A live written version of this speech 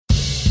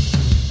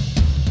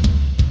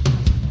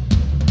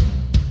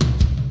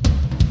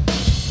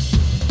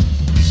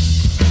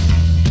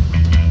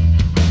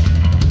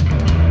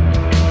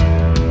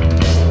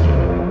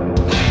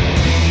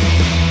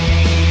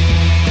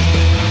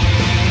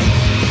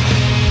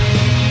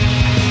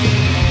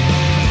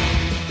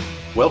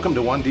Welcome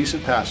to One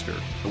Decent Pastor,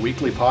 a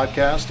weekly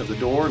podcast of The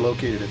Door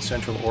located in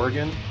Central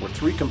Oregon, where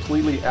three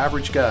completely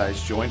average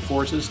guys join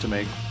forces to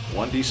make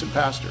one decent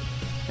pastor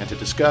and to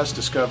discuss,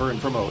 discover,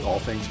 and promote all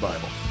things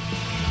Bible.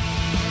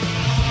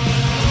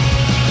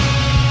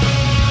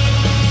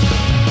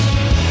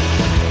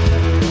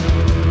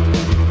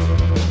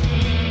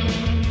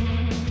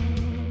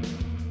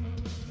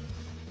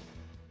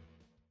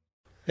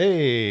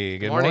 Hey,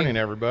 good morning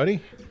everybody.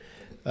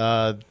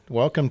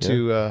 Welcome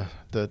to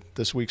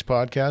this week's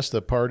podcast.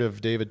 The part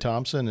of David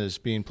Thompson is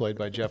being played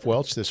by Jeff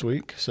Welch this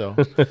week. So,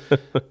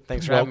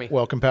 thanks for having me.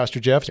 Welcome, Pastor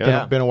Jeff.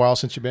 It's been a while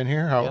since you've been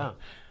here.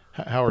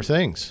 How are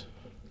things?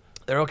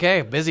 They're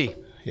okay. Busy.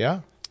 Yeah.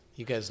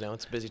 You guys know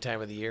it's a busy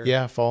time of the year.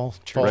 Yeah, fall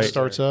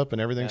starts up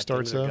and everything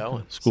starts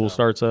up. School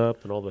starts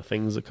up and all the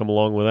things that come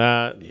along with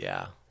that.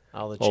 Yeah,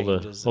 all the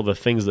changes. All the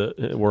things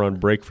that were on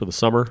break for the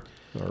summer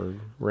are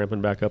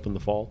ramping back up in the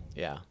fall.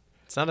 Yeah.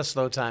 It's not a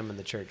slow time in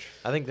the church.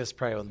 I think this is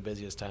probably one of the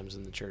busiest times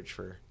in the church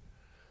for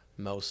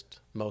most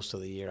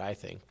of the year, I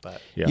think.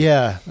 But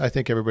yeah, I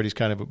think everybody's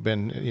kind of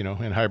been,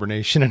 in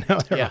hibernation, and now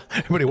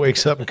everybody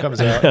wakes up and comes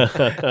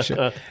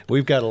out.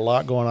 We've got a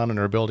lot going on in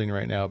our building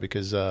right now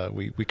because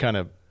we kind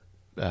of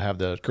have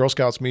the Girl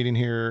Scouts meeting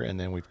here, and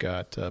then we've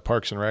got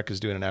Parks and Rec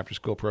is doing an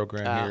after-school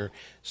program here.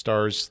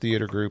 Stars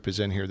Theater Group is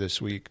in here this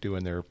week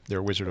doing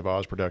their Wizard of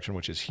Oz production,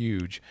 which is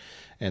huge.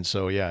 And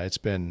so, it's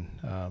been...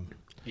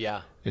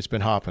 it's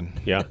been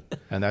hopping. Yeah.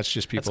 And that's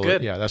just people. That's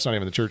good. Yeah, that's not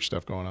even the church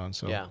stuff going on.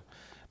 So,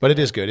 but it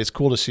is good. It's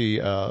cool to see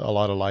a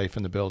lot of life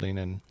in the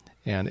building.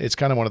 And it's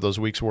kind of one of those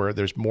weeks where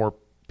there's more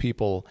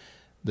people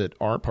that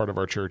aren't part of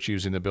our church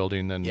using the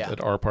building than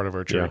that are part of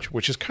our church,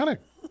 which is kind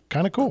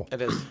of cool.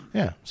 It is.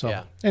 Yeah.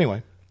 So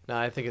anyway. No,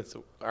 I think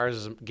ours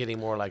is getting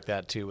more like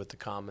that too with the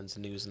commons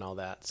and news and all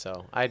that.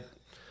 So I'd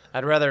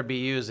rather be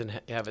used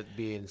and have it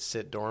be and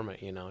sit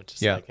dormant,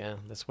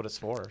 that's what it's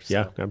for. So.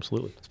 Yeah,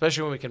 absolutely.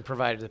 Especially when we can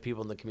provide to the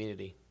people in the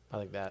community. I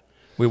like that.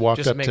 We walked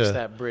just up makes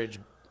that bridge.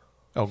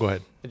 Oh, go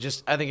ahead.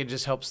 I think it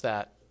just helps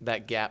that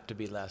gap to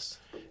be less.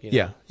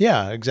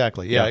 Yeah,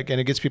 exactly. Yeah, and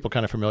it gets people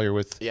kind of familiar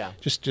with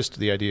just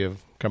the idea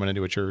of coming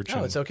into a church.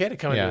 Oh, it's okay to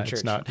come into a church.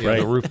 It's not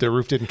the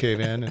roof didn't cave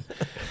in, and,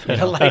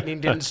 the lightning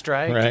didn't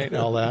strike, right? And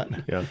all that.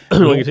 Yeah.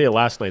 Well, I can tell you,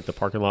 last night the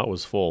parking lot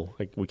was full.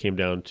 Like we came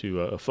down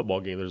to a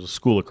football game. There's a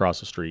school across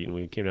the street, and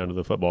we came down to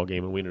the football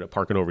game, and we ended up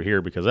parking over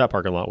here because that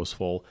parking lot was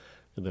full,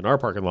 and then our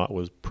parking lot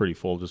was pretty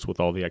full just with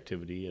all the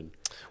activity. And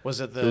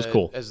it was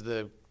cool. Is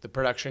the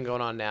production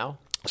going on now?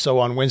 So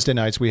on Wednesday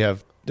nights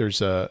there's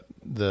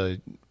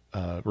the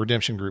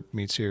Redemption group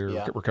meets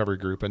here, recovery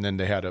group, and then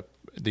they had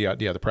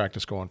the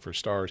practice going for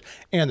Stars,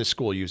 and the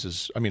school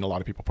uses. I mean, a lot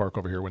of people park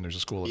over here when there's a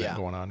school event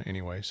going on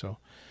anyway. So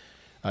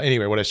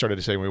anyway, what I started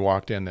to say when we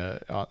walked in, there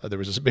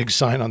was this big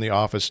sign on the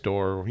office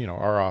door,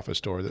 our office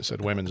door, that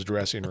said "Women's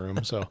Dressing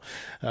Room." So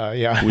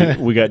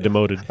we got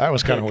demoted. That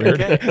was kind of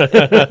weird.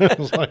 It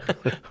was like,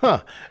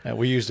 and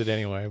we used it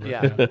anyway.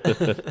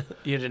 But,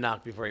 You had to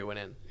knock before you went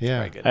in.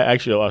 Yeah,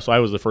 So I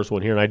was the first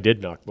one here, and I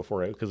did knock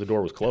because the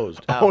door was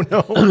closed. Oh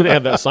no! They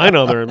had that sign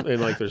on there,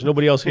 and like there's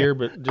nobody else here,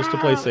 but just to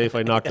play safe,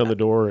 I knocked on the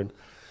door, and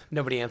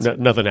nobody answered.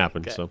 Nothing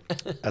happened. Okay. So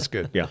that's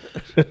good. Yeah.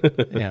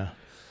 Yeah.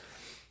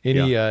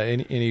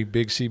 Any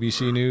big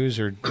CBC news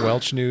or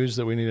Welch news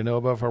that we need to know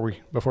about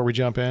before we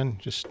jump in?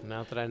 Just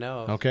not that I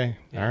know of. Okay.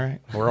 Yeah. All right.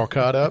 We're all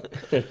caught up.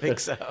 I think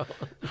so.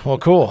 Well,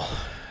 cool.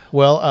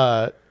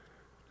 Well,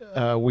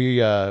 we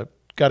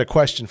got a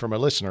question from a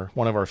listener.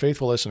 One of our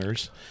faithful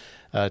listeners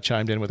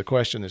chimed in with a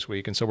question this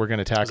week, and so we're going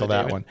to tackle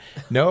that David? one.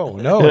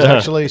 No, it's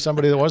actually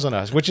somebody that wasn't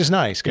us, which is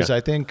nice because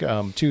I think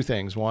two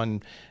things.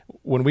 One,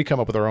 when we come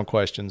up with our own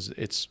questions,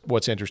 it's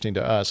what's interesting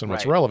to us and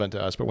what's relevant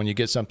to us. But when you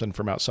get something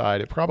from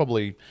outside, it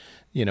probably,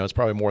 it's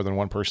probably more than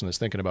one person that's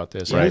thinking about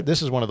this. Right.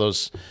 This is one of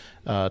those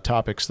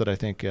topics that I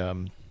think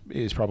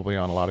is probably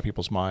on a lot of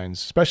people's minds,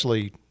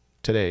 especially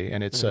today.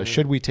 And it's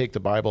should we take the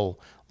Bible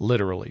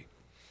literally?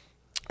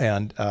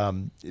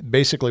 And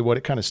basically what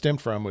it kind of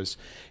stemmed from was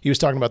he was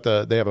talking about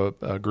they have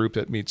a group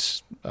that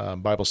meets,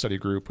 Bible study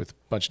group with a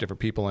bunch of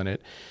different people in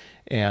it.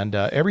 And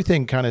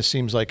everything kind of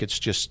seems like it's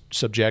just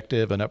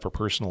subjective and up for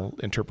personal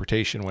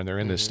interpretation when they're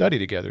in this study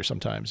together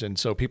sometimes. And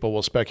so people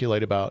will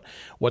speculate about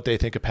what they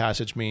think a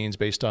passage means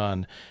based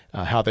on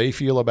how they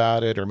feel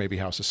about it or maybe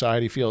how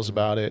society feels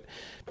about it,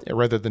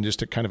 rather than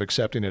just kind of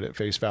accepting it at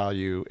face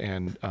value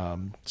and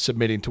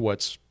submitting to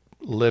what's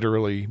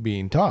literally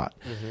being taught.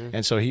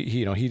 And so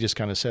he just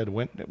kind of said,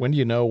 when do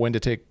you know when to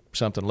take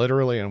something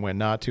literally and when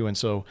not to? And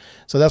so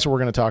that's what we're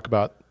going to talk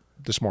about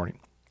this morning.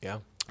 Yeah.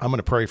 I'm going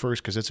to pray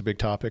first because it's a big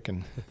topic,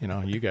 and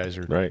you guys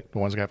are the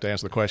ones that have to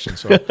answer the question.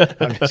 So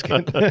I'm just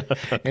kidding.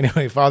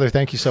 Anyway, Father,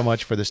 thank you so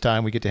much for this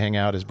time we get to hang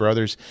out as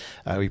brothers.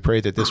 We pray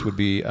that this would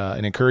be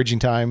an encouraging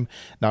time,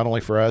 not only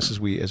for us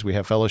as we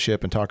have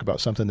fellowship and talk about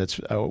something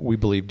that's we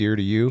believe dear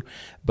to you,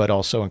 but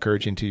also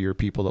encouraging to your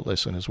people that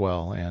listen as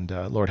well. And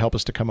Lord, help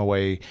us to come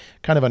away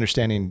kind of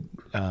understanding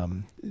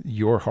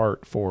your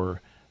heart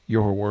for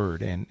your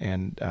word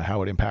and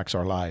how it impacts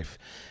our life.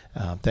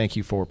 Thank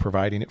you for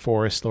providing it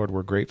for us, Lord.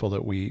 We're grateful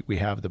that we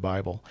have the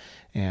Bible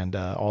and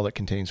all it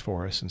contains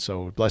for us. And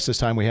so bless this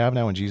time we have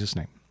now in Jesus'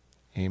 name.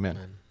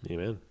 Amen.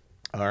 Amen.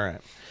 All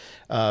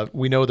right.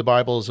 We know the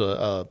Bible is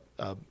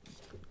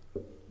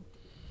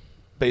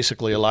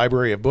basically a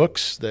library of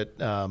books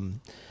that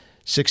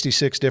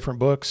 66 different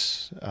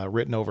books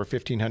written over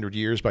 1,500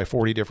 years by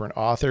 40 different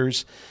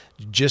authors.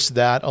 Just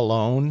that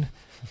alone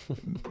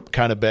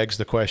kind of begs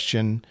the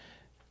question,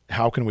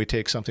 how can we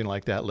take something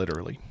like that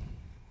literally?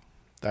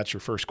 That's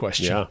your first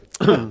question.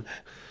 Yeah.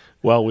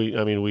 Well,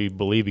 we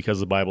believe because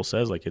the Bible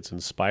says like it's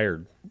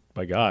inspired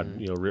by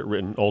God,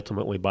 written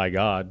ultimately by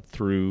God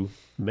through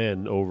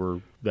men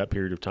over that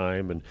period of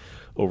time and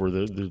over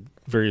the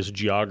various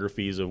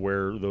geographies of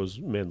where those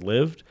men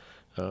lived.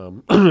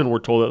 And we're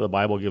told that the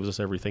Bible gives us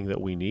everything that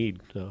we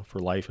need for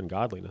life and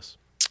godliness.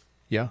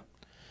 Yeah.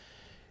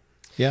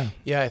 Yeah.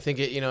 Yeah, I think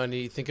and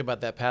you think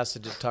about that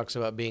passage, it talks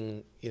about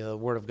being, the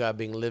Word of God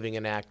being living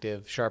and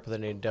active, sharper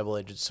than a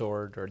double-edged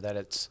sword, or that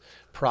it's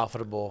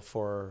profitable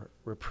for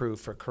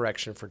reproof, for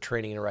correction, for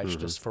training in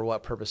righteousness, for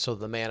what purpose? So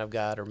the man of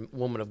God or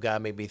woman of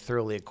God may be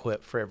thoroughly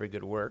equipped for every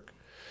good work.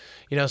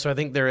 So I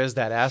think there is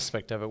that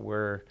aspect of it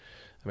where,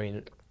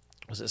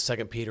 was it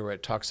 2 Peter where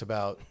it talks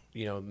about,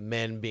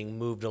 men being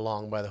moved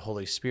along by the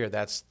Holy Spirit?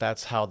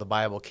 That's how the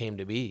Bible came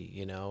to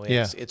be,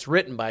 It's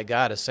written by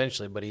God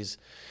essentially, but he's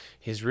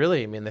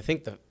really, I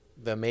think the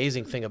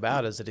amazing thing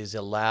about it is that he's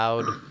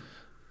allowed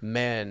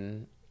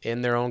men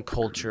in their own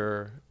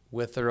culture,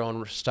 with their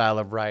own style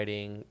of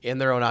writing, in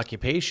their own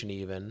occupation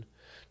even,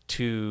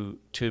 to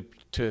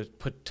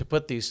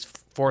put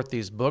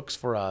these books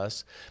for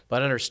us,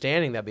 but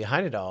understanding that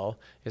behind it all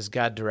is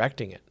God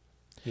directing it.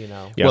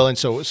 Yeah. Well, and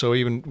so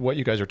even what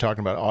you guys are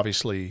talking about,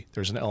 obviously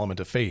there's an element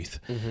of faith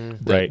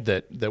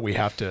that we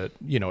have to,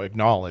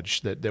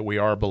 acknowledge that we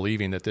are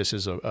believing that this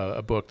is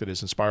a book that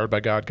is inspired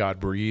by God, God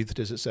breathed,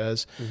 as it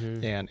says.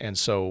 And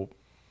so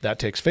that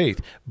takes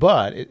faith,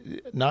 but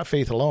not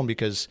faith alone,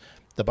 because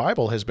the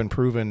Bible has been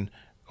proven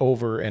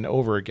over and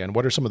over again.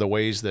 What are some of the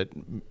ways that,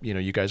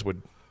 you guys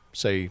would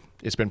say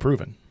it's been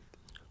proven?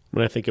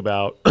 When I think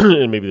about,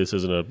 and maybe this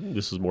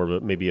is more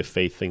of maybe a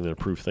faith thing than a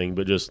proof thing,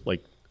 but just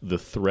like the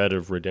thread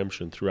of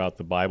redemption throughout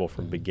the Bible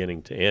from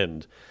beginning to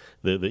end,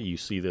 that you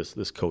see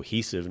this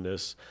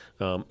cohesiveness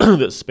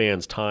that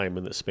spans time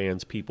and that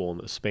spans people and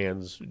that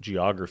spans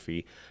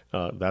geography.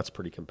 That's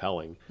pretty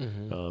compelling.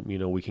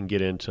 We can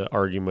get into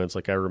arguments.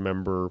 Like I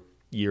remember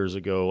years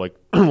ago, like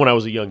when I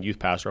was a young youth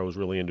pastor, I was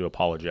really into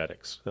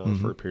apologetics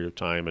for a period of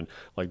time, and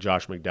like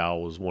Josh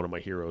McDowell was one of my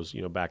heroes,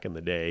 back in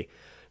the day.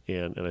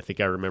 And I think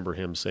I remember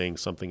him saying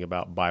something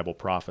about Bible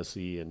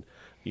prophecy, and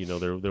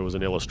there was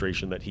an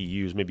illustration that he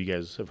used. Maybe you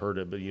guys have heard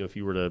it, but if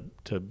you were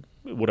to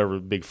whatever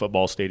big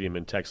football stadium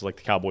in Texas, like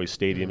the Cowboys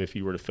Stadium, if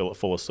you were to fill it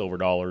full of silver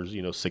dollars,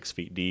 6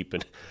 feet deep,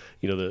 and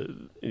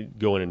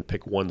go in and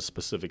pick one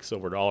specific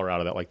silver dollar out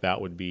of that, like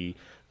that would be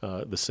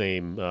the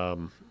same.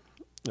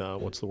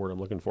 What's the word I'm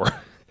looking for?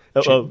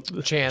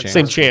 Chance.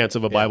 Same chance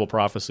of a Bible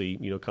prophecy,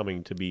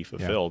 coming to be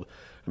fulfilled.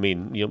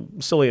 Yeah.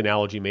 Silly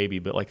analogy maybe,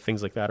 but like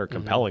things like that are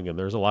compelling, and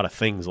there's a lot of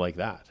things like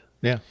that.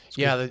 Yeah.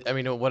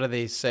 What do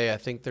they say? I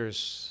think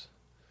there's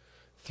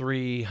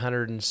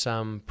 300 and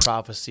some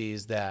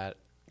prophecies that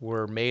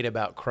were made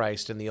about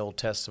Christ in the Old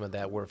Testament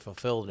that were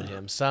fulfilled in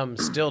him, some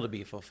still to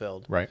be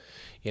fulfilled. Right.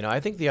 I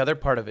think the other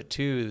part of it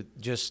too,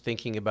 just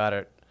thinking about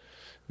it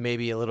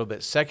maybe a little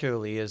bit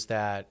secularly, is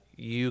that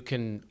you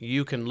can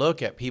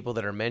look at people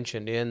that are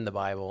mentioned in the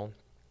Bible.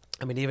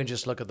 Even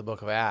just look at the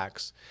book of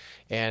Acts,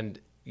 and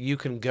you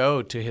can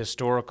go to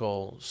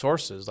historical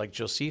sources like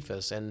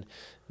Josephus, and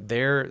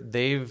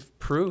they've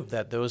proved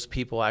that those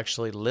people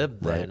actually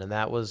lived then, right. and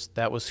that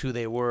was who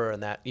they were,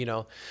 and that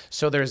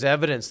so there's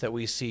evidence that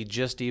we see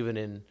just even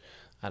in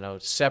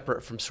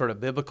separate from sort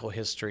of biblical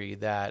history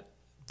that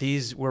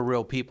these were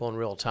real people in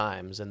real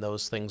times, and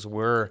those things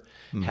were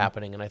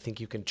happening, and I think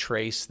you can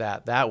trace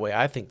that way.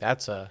 I think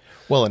that's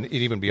and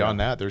even beyond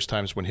that, there's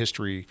times when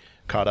history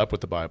caught up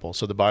with the Bible.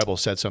 So the Bible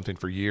said something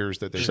for years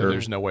that they said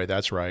there's no way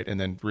that's right, and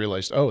then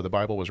realized, the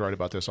Bible was right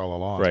about this all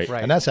along. Right.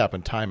 And that's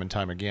happened time and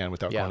time again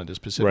without going into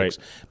specifics.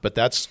 Right. But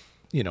that's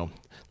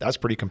that's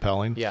pretty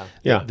compelling. Yeah.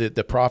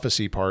 The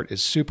prophecy part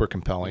is super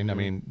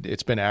compelling.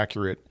 It's been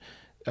accurate.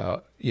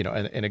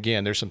 And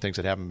again, there's some things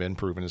that haven't been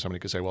proven, and somebody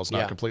could say, well, it's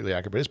not completely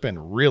accurate, but it's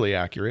been really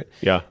accurate.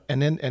 Yeah.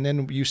 And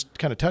then you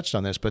kind of touched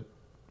on this, but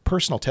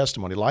personal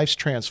testimony, life's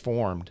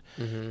transformed,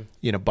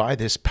 by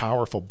this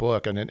powerful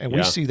book. And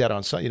we see that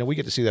on, we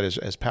get to see that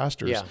as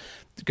pastors,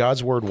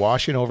 God's word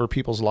washing over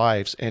people's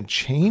lives and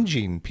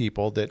changing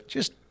people that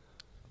just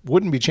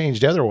wouldn't be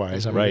changed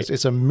otherwise.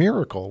 It's a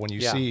miracle when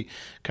you see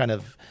kind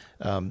of,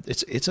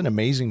 it's an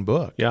amazing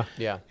book. Yeah.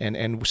 Yeah.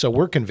 And so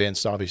we're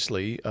convinced,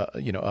 obviously,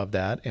 of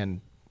that.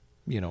 And,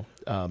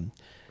 and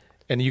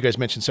you guys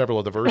mentioned several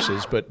of the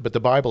verses, but the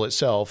Bible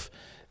itself,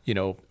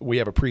 we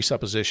have a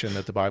presupposition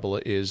that the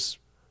Bible is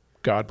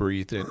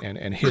God-breathed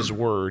and His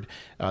Word.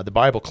 The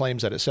Bible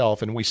claims that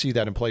itself, and we see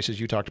that in places.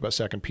 You talked about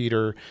 2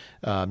 Peter.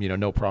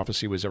 No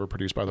prophecy was ever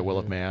produced by the will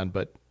of man,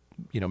 but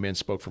men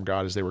spoke from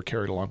God as they were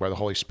carried along by the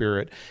Holy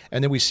Spirit.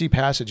 And then we see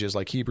passages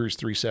like Hebrews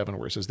 3:7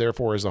 where it says,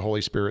 "Therefore, as the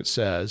Holy Spirit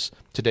says,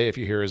 today if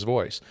you hear his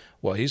voice."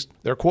 Well,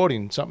 they're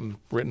quoting something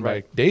written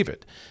by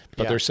David,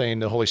 but they're saying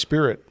the Holy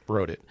Spirit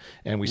wrote it.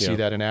 And we see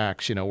that in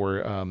Acts,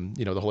 where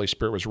the Holy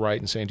Spirit was right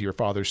in saying to your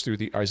fathers through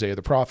the Isaiah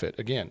the prophet.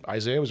 Again,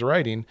 Isaiah was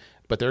writing,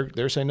 but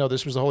they're saying, no,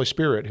 this was the Holy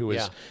Spirit who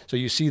is. So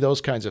you see those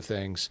kinds of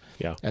things.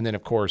 Yeah. And then,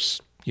 of course,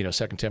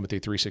 2 Timothy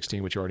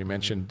 3:16, which you already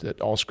mentioned,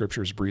 that all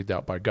Scripture is breathed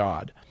out by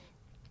God.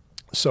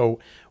 So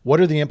what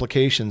are the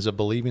implications of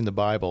believing the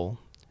Bible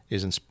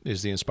is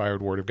the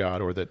inspired Word of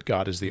God, or that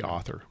God is the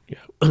author? Yeah.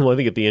 Well, I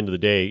think at the end of the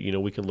day,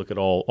 we can look at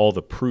all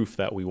the proof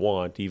that we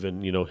want,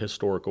 even,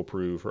 historical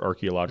proof or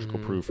archaeological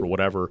proof or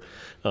whatever,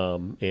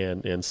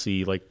 and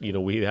see,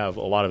 we have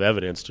a lot of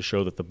evidence to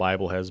show that the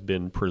Bible has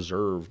been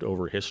preserved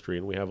over history,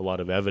 and we have a lot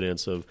of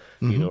evidence of,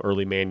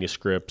 early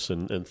manuscripts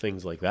and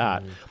things like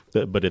that.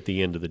 But at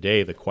the end of the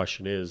day, the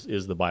question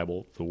is the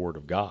Bible the Word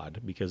of God?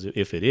 Because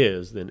if it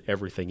is, then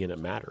everything in it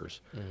matters.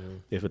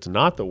 If it's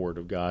not the Word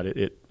of God,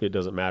 it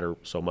doesn't matter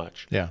so much.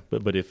 Yeah.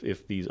 But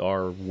if these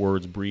are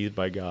words breathed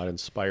by God,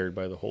 inspired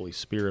by the Holy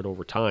Spirit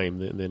over time,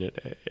 then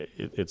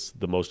it's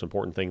the most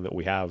important thing that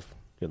we have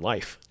in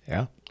life.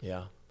 Yeah.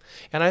 Yeah.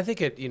 And I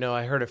think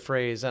I heard a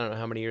phrase, I don't know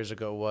how many years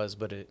ago it was,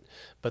 but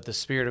the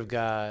Spirit of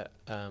God,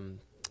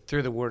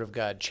 through the Word of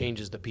God,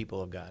 changes the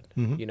people of God.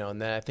 And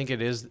then I think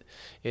it is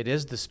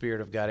the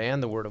Spirit of God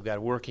and the Word of God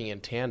working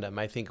in tandem.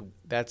 I think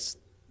that's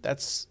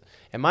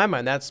in my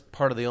mind, that's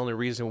part of the only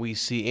reason we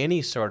see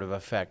any sort of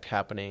effect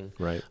happening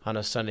on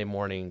a Sunday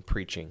morning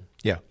preaching.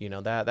 Yeah.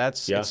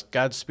 It's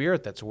God's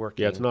Spirit that's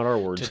working. Yeah, it's not our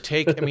words. To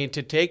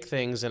take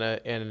things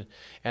and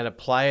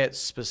apply it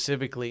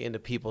specifically into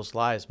people's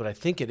lives. But I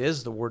think it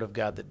is the Word of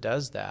God that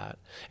does that.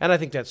 And I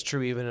think that's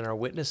true even in our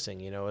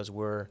witnessing, as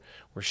we're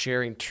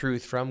sharing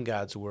truth from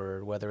God's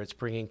Word, whether it's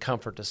bringing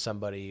comfort to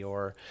somebody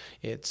or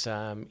it's,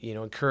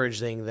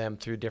 encouraging them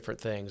through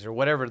different things or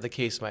whatever the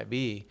case might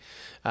be.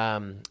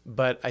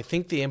 But I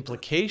think the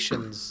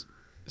implications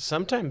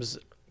sometimes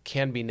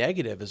can be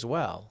negative as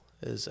well.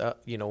 Is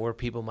where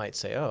people might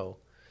say, "Oh,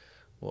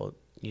 well,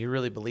 you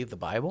really believe the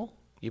Bible?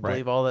 You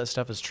believe all that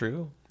stuff is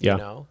true?"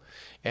 Yeah.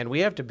 And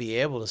we have to be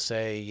able to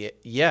say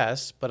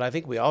yes, but I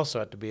think we also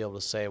have to be able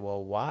to say,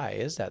 "Well, why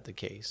is that the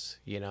case?"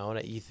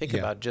 And you think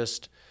about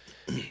just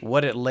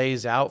what it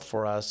lays out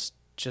for us,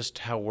 just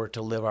how we're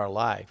to live our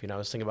life. I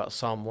was thinking about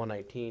Psalm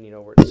 119,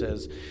 where it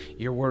says,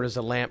 "Your word is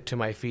a lamp to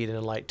my feet and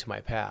a light to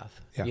my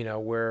path." Yeah.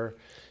 Where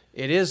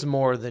it is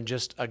more than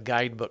just a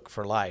guidebook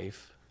for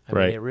life. I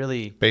mean, it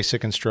really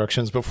basic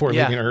instructions before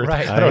leaving Earth.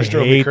 Right. That always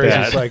drove me crazy.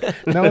 That. It's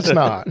like, no, it's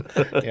not.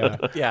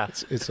 Yeah.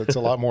 It's a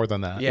lot more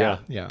than that. Yeah.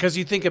 Because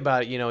you think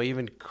about,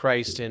 even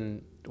Christ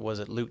in, was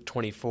it Luke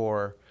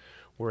 24,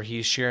 where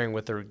he's sharing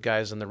with the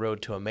guys on the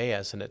road to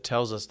Emmaus, and it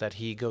tells us that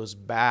he goes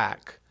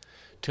back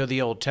to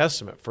the Old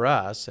Testament for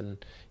us,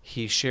 and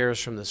he shares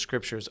from the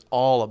Scriptures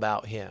all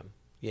about him.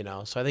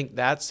 So I think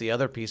that's the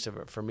other piece of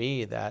it for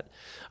me that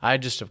I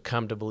just have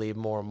come to believe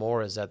more and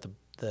more, is that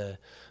the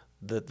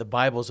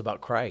Bible is about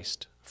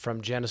Christ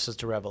from Genesis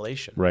to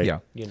Revelation. Right. Yeah.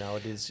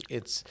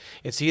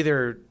 It's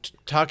either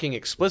talking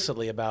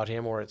explicitly about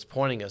him or it's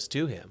pointing us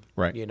to him.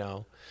 Right.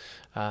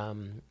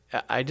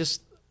 I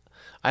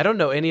don't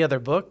know any other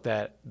book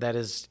that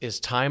is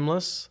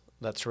timeless,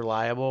 that's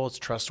reliable, it's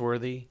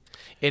trustworthy.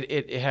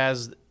 It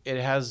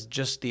has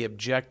just the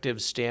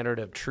objective standard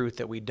of truth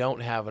that we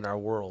don't have in our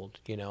world,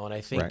 and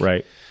I think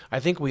I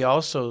think we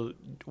also,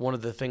 one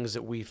of the things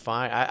that we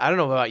find, I don't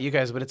know about you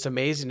guys, but it's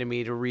amazing to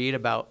me to read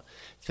about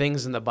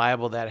things in the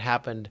Bible that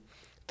happened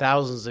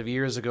thousands of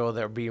years ago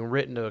that are being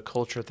written to a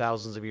culture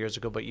thousands of years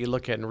ago, but you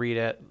look at and read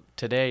it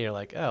today and you're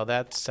like, oh,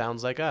 that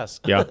sounds like us.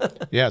 Yeah.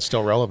 Yeah, it's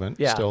still relevant.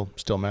 Yeah.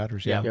 Still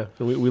matters. Yeah. Yeah.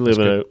 We live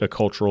in a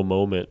cultural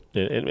moment,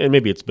 and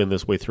maybe it's been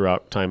this way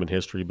throughout time and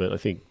history, but I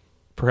think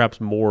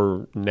perhaps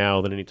more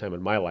now than any time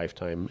in my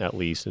lifetime, at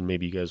least, and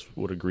maybe you guys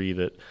would agree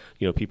that,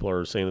 people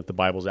are saying that the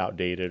Bible's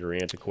outdated or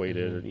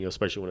antiquated,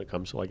 especially when it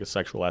comes to like a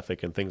sexual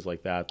ethic and things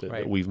like that,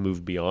 that we've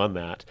moved beyond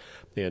that.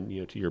 And,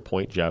 to your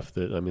point, Jeff,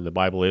 that, the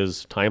Bible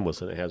is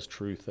timeless and it has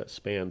truth that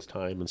spans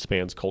time and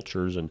spans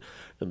cultures and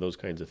those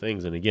kinds of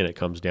things. And again, it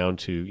comes down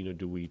to,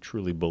 do we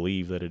truly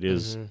believe that it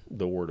is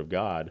the Word of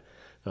God?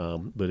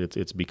 But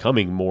it's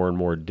becoming more and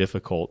more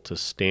difficult to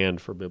stand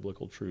for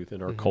biblical truth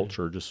in our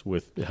culture, just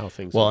with how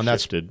things have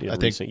shifted in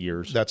recent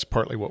years. That's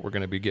partly what we're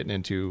going to be getting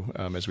into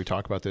as we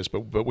talk about this.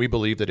 But we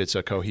believe that it's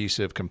a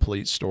cohesive,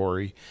 complete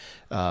story.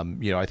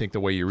 I think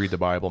the way you read the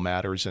Bible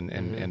matters,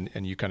 and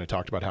you kind of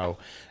talked about how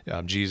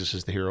Jesus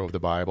is the hero of the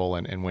Bible,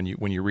 and when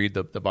you read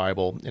the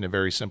Bible in a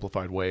very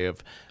simplified way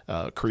of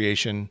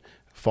creation,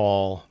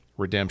 fall,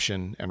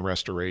 redemption, and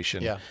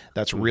restoration. Yeah.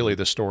 That's really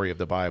the story of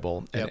the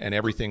Bible, and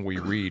everything we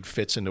read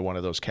fits into one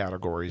of those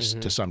categories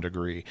to some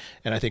degree.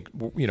 And I think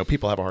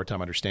people have a hard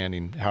time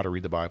understanding how to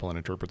read the Bible and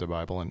interpret the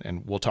Bible,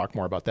 and we'll talk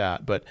more about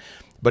that. But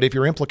if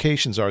your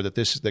implications are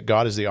that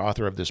God is the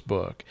author of this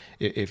book,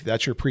 if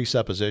that's your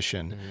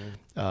presupposition,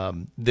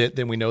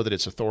 then we know that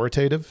it's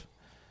authoritative.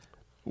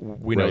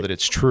 We know that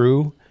it's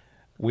true.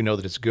 We know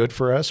that it's good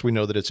for us. We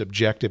know that it's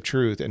objective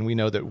truth, and we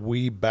know that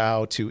we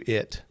bow to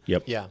it.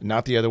 Yep. Yeah.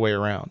 Not the other way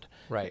around.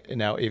 Right. And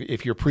now,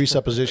 if your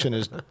presupposition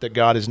is that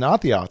God is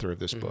not the author of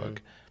this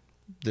book,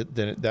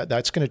 then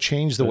that's going to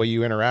change the way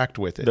you interact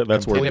with it.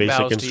 That's where It bows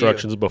basic to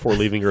instructions before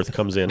leaving Earth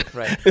comes in.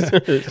 Right. And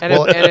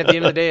at the end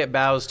of the day, it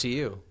bows to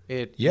you.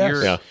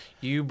 Yes.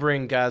 You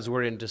bring God's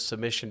word into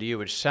submission to you,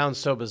 which sounds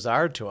so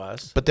bizarre to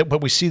us.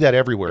 But we see that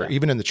everywhere,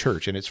 even in the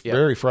church, and it's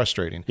very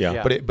frustrating.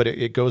 Yeah. But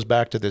it goes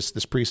back to this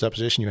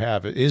presupposition you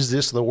have: is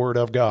this the word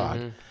of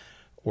God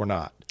or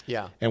not?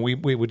 Yeah. And we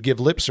would give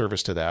lip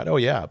service to that. Oh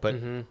yeah, but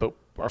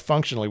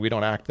functionally we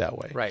don't act that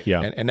way. Right.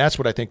 Yeah. And that's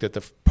what I think that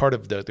the part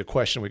of the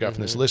question we got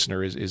from this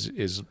listener is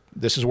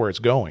this is where it's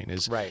going.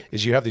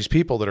 Is you have these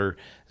people that are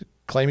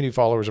claiming to be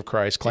followers of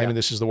Christ, claiming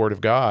this is the word of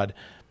God,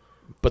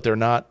 but they're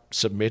not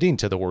submitting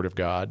to the word of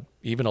God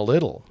even a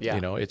little. Yeah.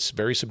 it's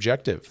very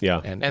subjective. Yeah.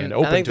 And I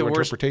open think to the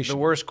interpretation.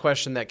 worst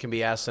question that can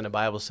be asked in a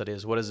Bible study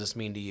is, what does this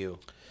mean to you?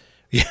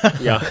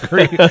 Yeah.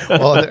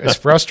 Well, it's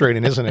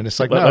frustrating, isn't it? It's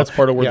like, no, That's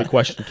part of where the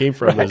question came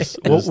from. Is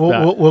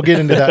We'll get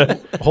into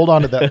that. Hold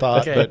on to that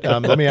thought. Okay.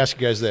 But let me ask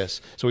you guys this.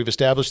 So we've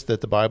established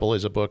that the Bible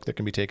is a book that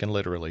can be taken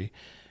literally.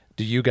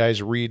 Do you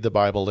guys read the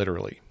Bible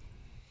literally?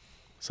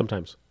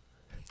 sometimes.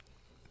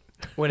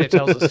 When it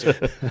tells us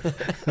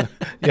to.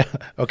 Yeah.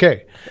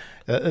 Okay.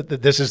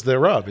 This is the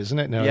rub, isn't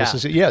it? No. Yeah.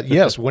 This is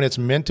yes. When it's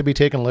meant to be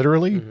taken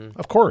literally,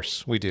 of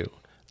course we do.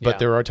 But Yeah.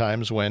 there are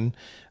times when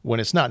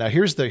it's not. Now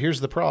here's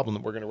the problem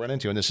that we're going to run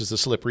into, and this is the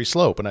slippery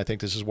slope. And I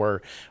think this is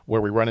where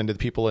we run into the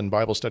people in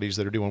Bible studies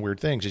that are doing weird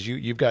things. Is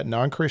you've got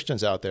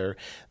non-Christians out there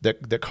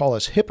that call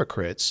us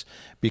hypocrites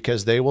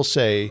because they will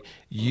say,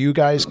 you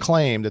guys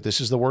claim that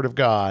this is the word of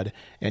God,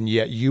 and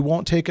yet you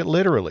won't take it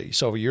literally.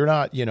 So you're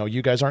not,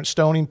 you guys aren't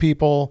stoning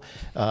people.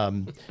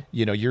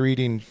 You're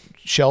eating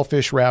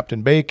shellfish wrapped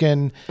in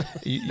bacon.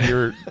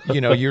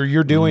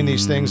 You're doing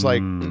these things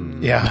like,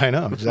 yeah, I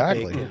know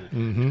exactly.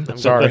 I'm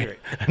Sorry, hungry.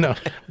 I know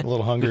I'm a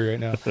little hungry right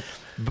now.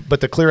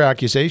 But the clear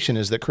accusation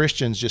is that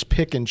Christians just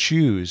pick and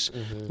choose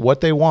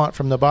what they want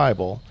from the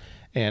Bible.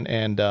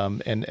 And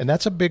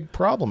that's a big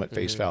problem at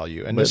face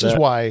value. And this is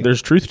why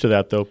there's truth to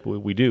that, though.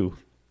 We do.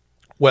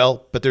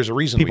 Well, but there's a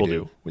reason People we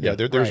do. do. Yeah,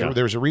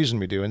 there's a reason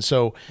we do. And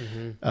so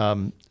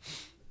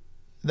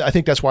I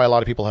think that's why a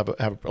lot of people have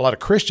a lot of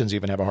Christians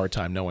even have a hard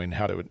time knowing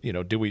how to,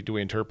 do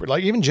we interpret,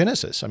 like even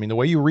Genesis. I mean, the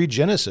way you read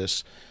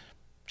Genesis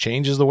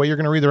changes the way you're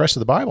going to read the rest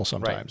of the Bible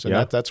sometimes. Right.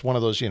 And that's one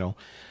of those,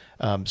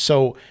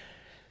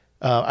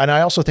 and I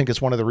also think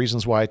it's one of the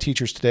reasons why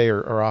teachers today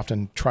are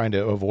often trying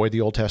to avoid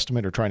the Old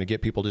Testament or trying to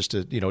get people just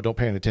to, don't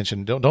pay any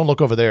attention. Don't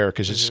look over there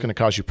because it's just going to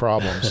cause you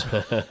problems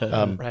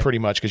pretty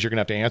much, because you're going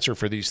to have to answer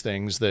for these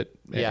things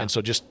and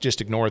so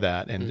just ignore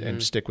that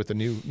and stick with the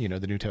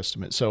New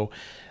Testament. So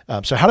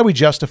how do we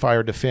justify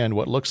or defend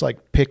what looks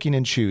like picking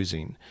and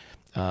choosing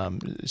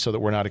so that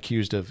we're not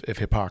accused of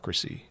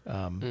hypocrisy?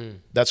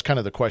 That's kind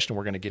of the question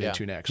we're going to get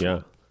into next.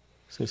 Yeah.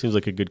 So it seems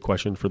like a good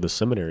question for the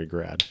seminary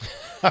grad.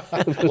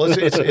 Well,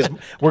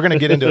 we're going to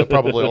get into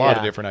probably a lot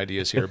of different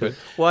ideas here, but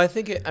well, I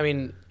think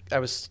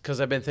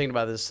because I've been thinking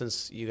about this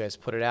since you guys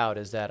put it out.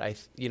 Is that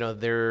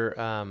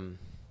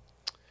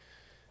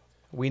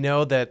we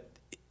know that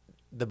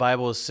the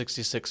Bible is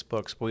 66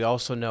 books, but we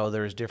also know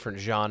there's different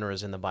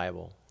genres in the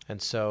Bible,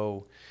 and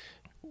so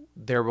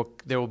there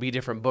will be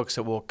different books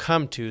that we'll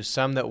come to.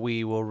 Some that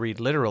we will read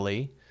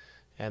literally.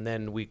 And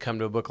then we come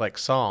to a book like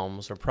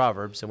Psalms or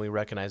Proverbs, and we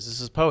recognize this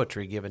is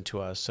poetry given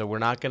to us. So we're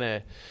not going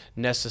to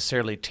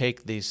necessarily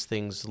take these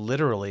things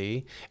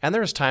literally. And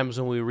there's times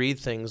when we read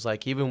things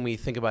like, even when we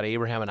think about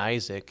Abraham and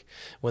Isaac,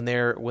 when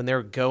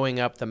they're going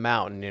up the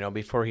mountain,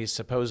 before he's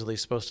supposedly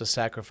supposed to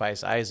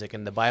sacrifice Isaac,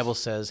 and the Bible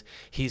says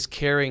he's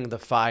carrying the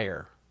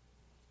fire.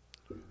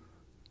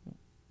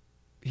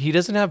 He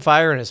doesn't have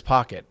fire in his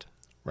pocket,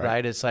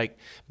 right? It's like,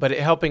 but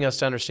helping us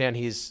to understand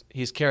he's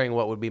carrying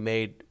what would be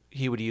made,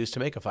 he would use to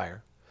make a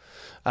fire.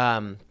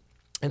 And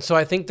so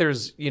I think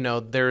there's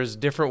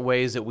different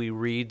ways that we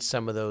read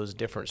some of those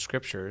different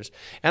scriptures.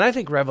 And I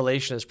think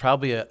Revelation is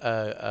probably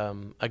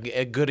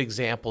a good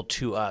example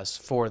to us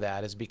for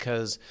that, is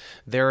because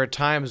there are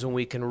times when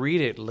we can read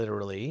it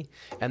literally,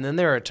 and then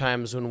there are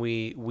times when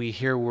we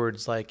hear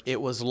words like, it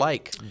was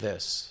like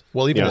this.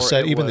 Well, even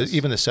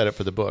the setup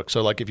for the book.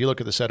 So, like, if you look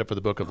at the setup for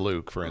the book of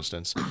Luke, for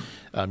instance,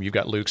 you've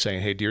got Luke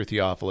saying, "Hey, dear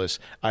Theophilus,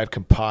 I've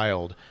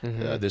compiled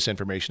this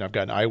information. I've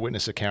gotten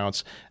eyewitness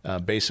accounts.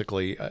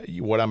 Basically,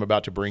 what I'm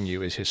about to bring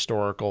you is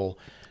historical."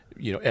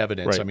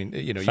 Evidence. Right. I mean,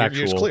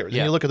 Factual. it's clear.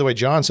 Then you look at the way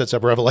John sets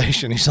up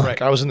Revelation. He's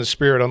like, I was in the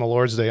Spirit on the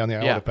Lord's day on the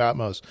island of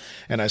Patmos,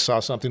 and I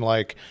saw something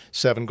like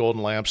 7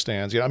 golden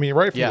lampstands.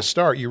 Right from the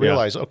start, you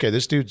realize, okay,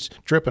 this dude's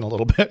tripping a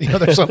little bit.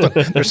 There's something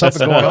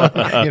going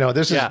on.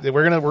 This is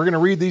we're gonna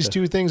read these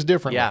two things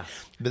differently. Yeah.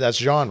 But that's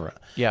genre.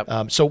 Yeah.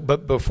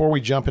 But before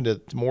we jump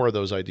into more of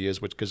those ideas,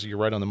 because you're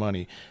right on the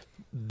money,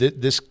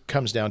 this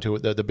comes down to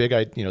the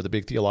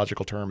big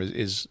theological term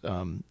is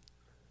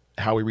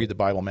how we read the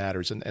Bible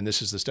matters, and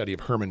this is the study of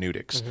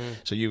hermeneutics.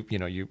 So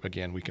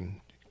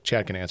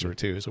Chad can answer it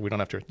too, so we don't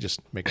have to just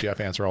make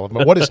Jeff answer all of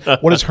them.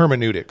 But what is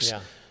hermeneutics?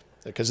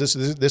 Because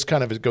this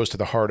kind of goes to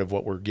the heart of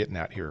what we're getting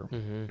at here.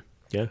 Mm-hmm.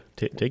 Yeah,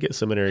 take it,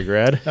 seminary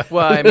grad.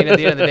 Well, I mean, at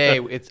the end of the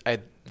day, I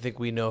think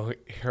we know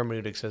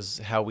hermeneutics as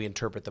how we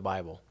interpret the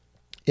Bible.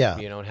 Yeah.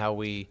 And how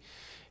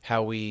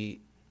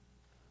we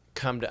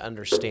come to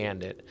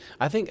understand it.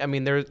 I think, I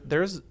mean,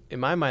 there's in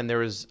my mind, there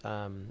was,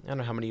 I don't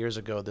know how many years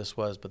ago this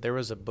was, but there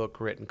was a book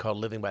written called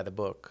Living by the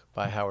Book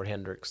by Howard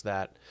Hendricks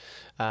that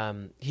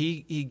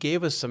he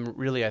gave us some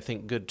really, I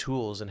think, good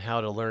tools in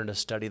how to learn to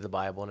study the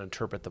Bible and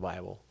interpret the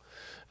Bible.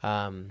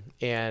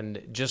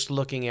 And just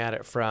looking at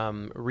it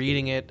from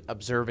reading it,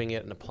 observing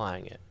it, and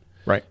applying it.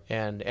 Right.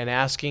 And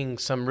asking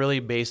some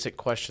really basic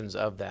questions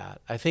of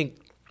that. I think,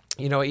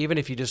 even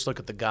if you just look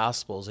at the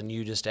Gospels and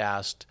you just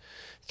asked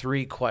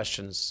 3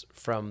 questions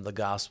from the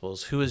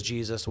Gospels, who is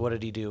Jesus, what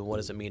did he do, and what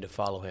does it mean to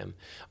follow him?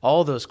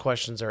 All those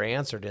questions are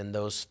answered in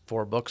those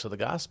 4 books of the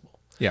Gospel.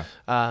 Yeah.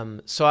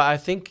 So I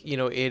think,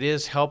 it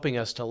is helping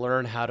us to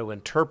learn how to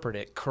interpret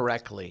it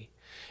correctly.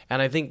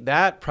 And I think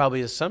that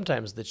probably is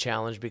sometimes the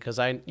challenge, because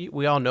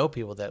we all know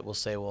people that will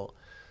say, well,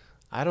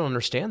 I don't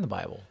understand the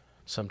Bible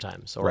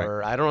sometimes, or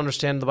Right. I don't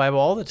understand the Bible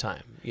all the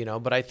time,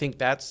 but I think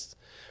that's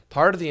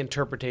part of the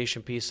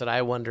interpretation piece that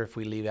I wonder if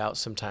we leave out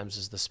sometimes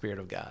is the Spirit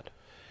of God.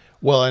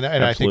 Well, and I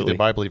think Absolutely. the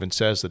Bible even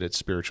says that it's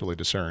spiritually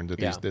discerned. That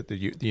Yeah.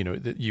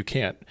 that you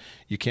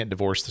can't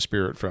divorce the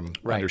Spirit from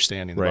Right.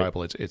 understanding the Right.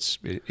 Bible.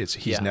 He's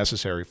Yeah.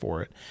 necessary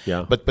for it.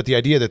 Yeah. But the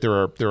idea that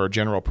there are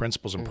general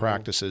principles and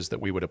practices that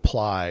we would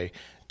apply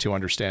to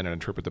understand and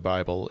interpret the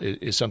Bible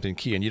is something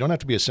key. And you don't have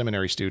to be a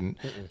seminary student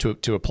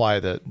to apply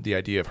the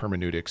idea of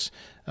hermeneutics.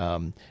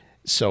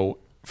 So,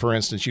 for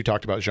instance, you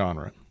talked about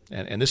genre.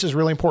 And this is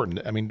really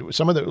important. I mean,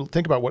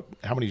 think about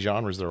how many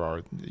genres there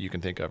are that you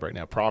can think of right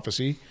now.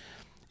 Prophecy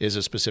is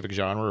a specific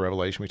genre.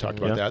 Revelation, we talked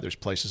about that. There's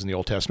places in the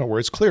Old Testament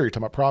where it's clear you're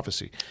talking about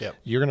prophecy. Yep.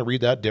 You're going to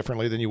read that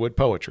differently than you would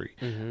poetry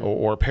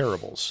or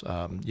parables,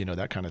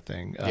 that kind of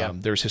thing.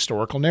 There's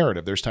historical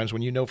narrative. There's times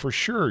when for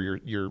sure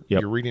you're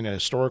reading a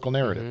historical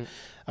narrative.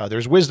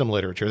 There's wisdom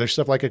literature. There's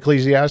stuff like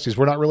Ecclesiastes.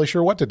 We're not really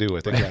sure what to do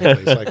with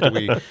exactly. It's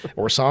like,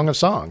 or Song of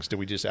Songs. Do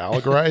we just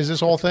allegorize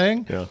this whole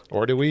thing? Yeah.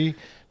 Or do we...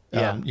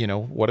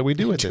 what do we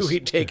do with Do this? we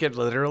take it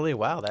literally?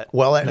 Wow,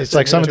 It's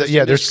like some of the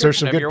there's some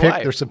description of good your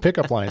wife. there's some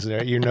pickup lines in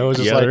there. Your nose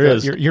is Yeah, like there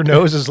is. your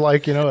nose is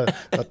like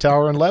a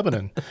tower in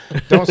Lebanon.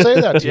 Don't say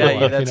that to your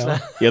wife. that's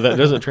not. Yeah, that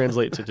doesn't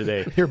translate to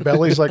today. Your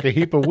belly's like a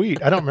heap of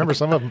wheat. I don't remember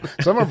some of them.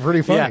 Some of them are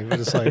pretty funny, but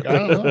it's like I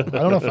don't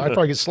know if I'd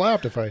probably get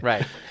slapped if I.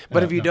 Right.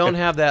 But if you don't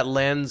have that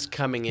lens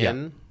coming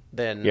in,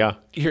 then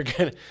you're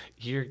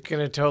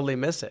gonna totally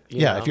miss it.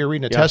 You know? If you're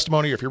reading a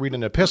testimony or if you're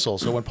reading an epistle.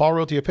 So when Paul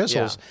wrote the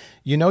epistles,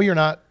 you're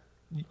not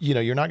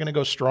going to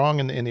go strong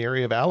in the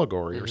area of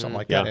allegory or something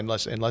like that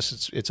unless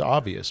it's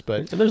obvious.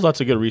 But And there's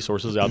lots of good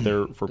resources out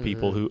there for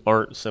people who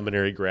aren't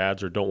seminary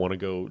grads or don't want to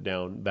go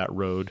down that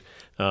road.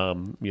 I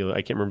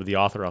can't remember the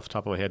author off the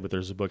top of my head, but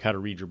there's a book, How to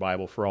Read Your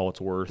Bible for All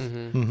It's Worth.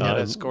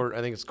 That's Gordon.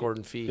 I think it's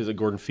Gordon Fee. Is it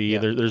Gordon Fee? Yeah.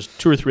 There's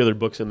 2 or 3 other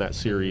books in that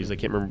series. I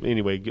can't remember.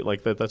 Anyway,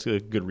 like that's a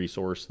good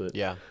resource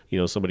that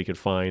somebody could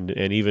find,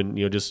 and even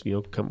just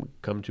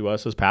come to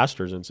us as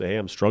pastors and say, hey,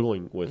 I'm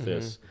struggling with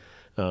this.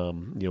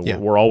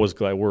 We're always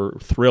glad. We're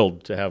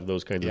thrilled to have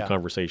those kinds of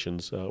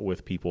conversations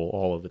with people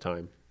all of the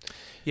time.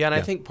 Yeah, and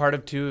I think part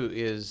of too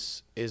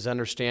is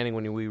understanding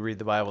when we read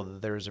the Bible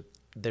that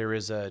there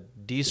is a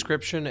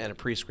description and a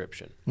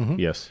prescription.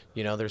 Yes.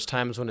 There's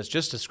times when it's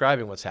just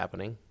describing what's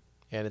happening,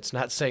 and it's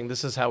not saying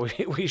this is how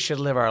we should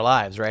live our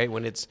lives, right?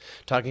 When it's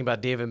talking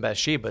about David and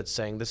Bathsheba, it's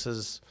saying this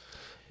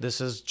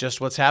is just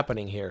what's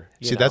happening here.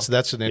 See, that's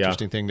an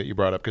interesting thing that you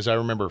brought up, because I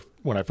remember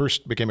when I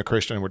first became a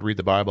Christian and would read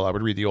the Bible, I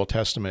would read the Old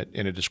Testament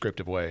in a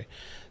descriptive way.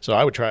 So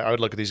I would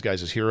look at these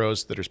guys as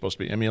heroes that are supposed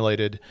to be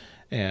emulated,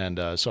 and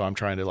so I'm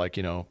trying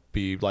to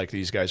be like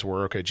these guys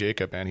were. Okay,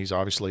 Jacob, man, he's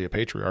obviously a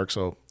patriarch,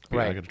 so I'm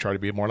going to try to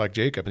be more like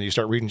Jacob. And you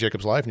start reading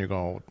Jacob's life, and you're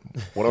going,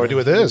 "What do I do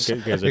with this?"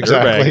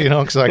 Exactly,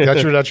 because like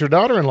that's your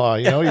daughter-in-law.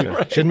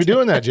 You shouldn't be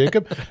doing that,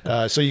 Jacob.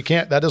 So you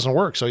can't. That doesn't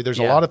work. So there's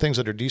a lot of things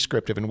that are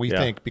descriptive, and we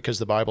think because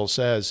the Bible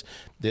says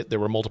that there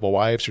were multiple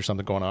wives or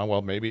something going on.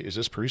 Well, maybe is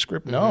this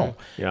prescript? No,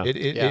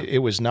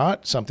 it was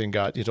not something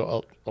God.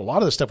 A lot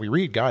of the stuff we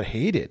read, God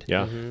hated.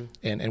 Yeah,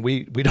 and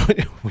we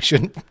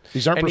shouldn't.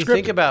 These aren't and prescriptive. you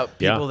think about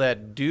people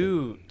that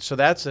do. So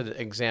that's an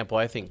example,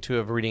 I think, too,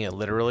 of reading it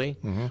literally,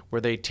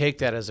 where they take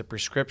that as a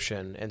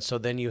prescription, and so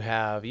then you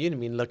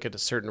look at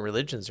certain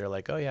religions. They're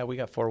like, oh yeah, we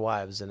got 4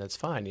 wives, and it's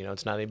fine.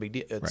 It's not a big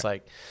deal. It's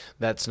like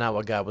that's not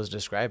what God was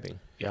describing.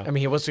 Yeah. I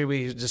mean, he was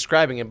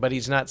describing it, but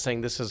he's not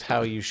saying this is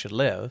how you should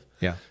live.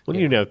 Yeah. Well,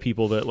 you have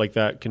people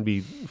that can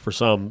be, for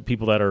some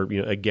people that are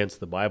against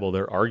the Bible,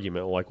 their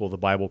argument like, well, the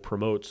Bible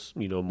promotes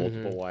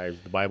multiple wives,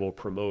 the Bible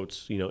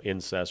promotes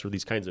incest or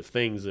these kinds of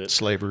things that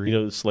slavery,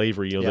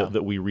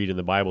 that we read in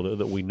the Bible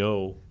that we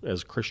know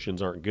as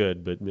Christians aren't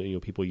good, but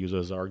people use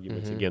as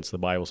arguments against the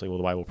Bible, saying, well,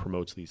 the Bible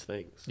promotes these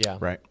things. Yeah.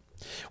 Right.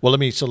 Well, let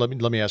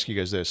me ask you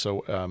guys this.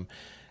 So,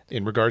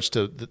 in regards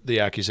to the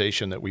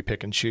accusation that we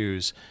pick and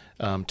choose,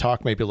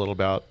 talk maybe a little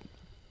about,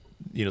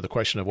 the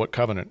question of what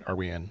covenant are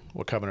we in?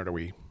 What covenant are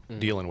we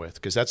dealing with?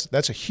 Because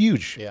that's a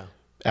huge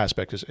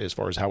aspect as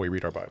far as how we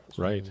read our Bibles.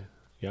 Right.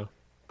 Yeah.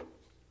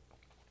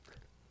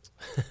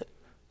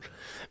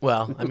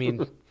 Well, I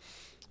mean,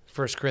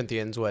 1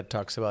 Corinthians,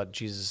 talks about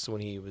Jesus when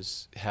he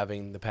was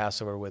having the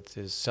Passover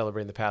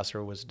celebrating the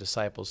Passover with his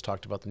disciples,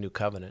 talked about the new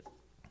covenant,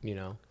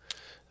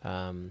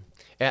 And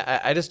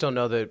I just don't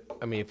know that,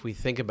 I mean, if we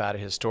think about it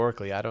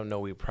historically, I don't know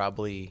we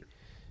probably,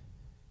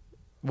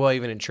 well,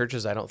 even in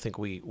churches, I don't think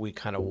we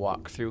kind of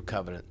walk through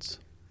covenants.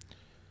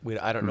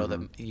 I don't know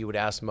that you would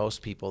ask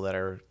most people that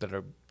are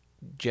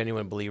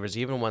genuine believers,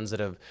 even ones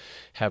that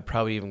have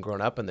probably even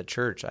grown up in the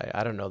church.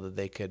 I don't know that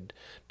they could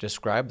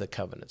describe the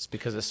covenants,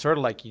 because it's sort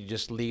of like you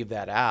just leave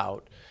that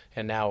out,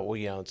 and now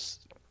it's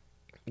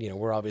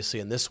we're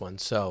obviously in this one,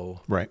 so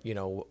right.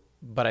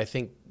 But I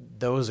think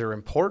those are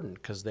important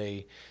because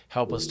they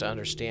help us to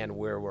understand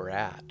where we're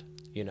at.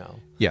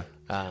 Yeah.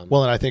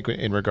 Well, and I think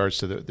in regards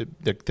to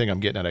the thing I'm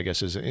getting at, I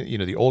guess, is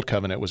the old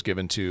covenant was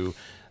given to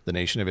the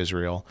nation of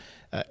Israel,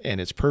 and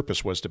its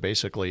purpose was to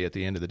basically, at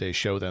the end of the day,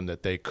 show them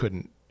that they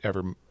couldn't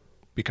ever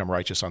become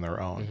righteous on their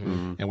own.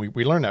 Mm-hmm. And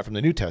we learned that from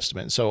the New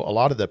Testament. So a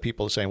lot of the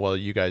people saying, well,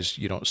 you guys,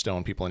 you don't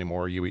stone people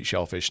anymore. You eat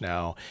shellfish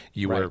now.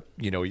 You wear,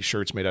 your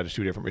shirts made out of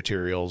 2 different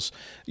materials.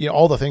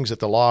 All the things that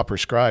the law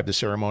prescribed, the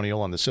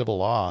ceremonial and the civil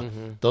law,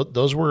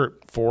 those were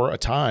for a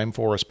time,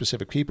 for a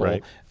specific people,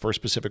 for a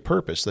specific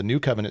purpose. The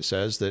New Covenant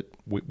says that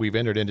we've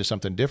entered into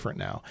something different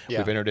now. Yeah.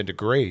 We've entered into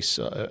grace,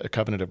 a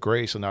covenant of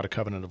grace and not a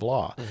covenant of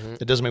law. Mm-hmm.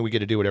 It doesn't mean we get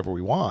to do whatever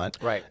we want.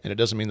 Right. And it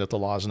doesn't mean that the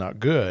law is not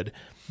good.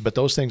 But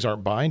those things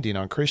aren't binding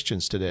on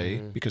Christians today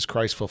because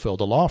Christ fulfilled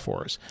the law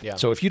for us. Yeah.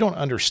 So if you don't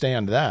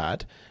understand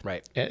that,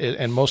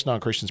 and most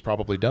non-Christians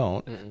probably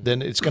don't,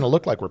 then it's going to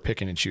look like we're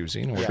picking and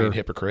choosing, we're being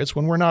hypocrites,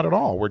 when we're not at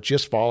all. We're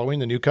just following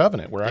the new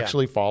covenant. We're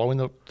actually following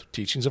the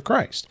teachings of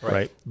Christ.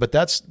 Right. But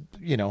that's,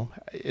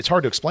 it's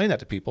hard to explain that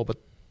to people, but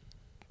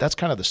that's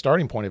kind of the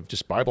starting point of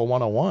just Bible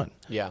 101.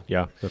 Yeah.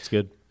 Yeah, that's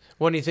good.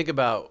 When you think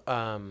about,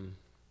 I'm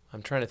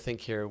trying to think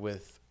here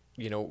with,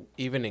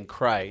 even in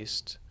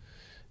Christ,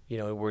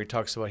 where he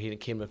talks about he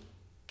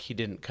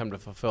didn't come to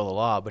fulfill the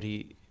law, but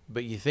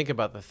you think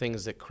about the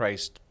things that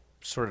Christ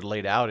sort of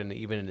laid out, and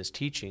even in his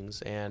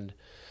teachings, and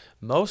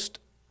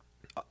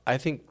I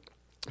think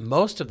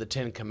most of the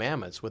 10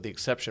 Commandments, with the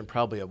exception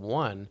probably of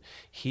one,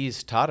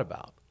 he's taught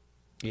about.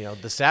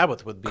 The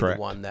Sabbath would be the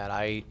one that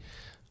I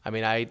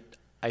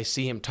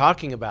see him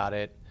talking about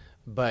it,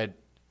 but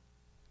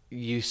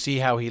you see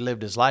how he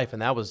lived his life,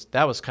 and that was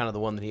kind of the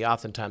one that he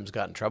oftentimes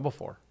got in trouble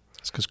for.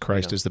 It's because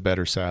Christ is the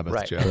better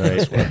Sabbath, Jeff.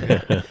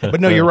 Right.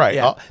 But no, you're right.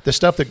 Yeah. The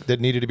stuff that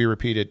needed to be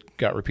repeated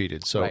got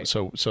repeated. So,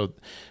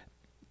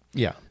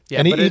 yeah. Yeah,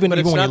 and even when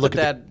you look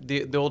at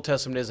the Old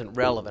Testament isn't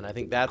relevant. I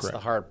think that's the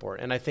hard part.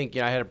 And I think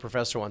I had a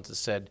professor once that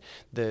said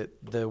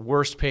the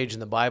worst page in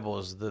the Bible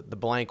is the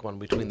blank one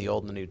between the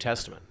Old and the New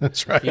Testament.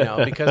 That's right.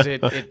 Because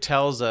it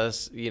tells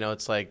us,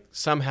 it's like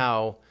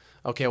somehow,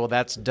 okay, well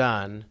that's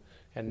done,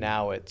 and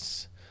now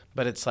it's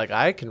like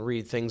I can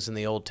read things in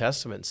the Old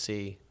Testament and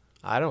see.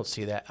 I don't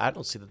see that. I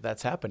don't see that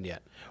that's happened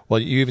yet. Well,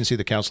 you even see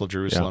the Council of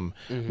Jerusalem,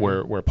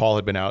 where Paul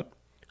had been out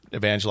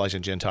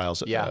evangelizing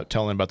Gentiles,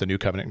 telling them about the new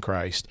covenant in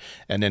Christ,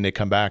 and then they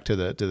come back to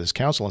this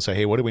council and say,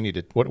 "Hey, what do we need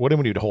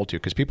to hold to?"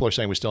 Because people are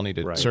saying we still need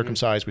to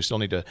circumcise, we still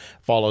need to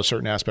follow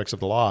certain aspects of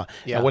the law.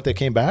 Yeah. And what they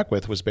came back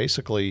with was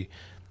basically,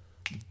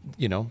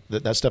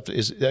 that stuff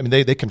is. I mean,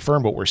 they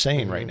confirm what we're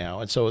saying right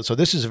now, and so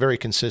this is very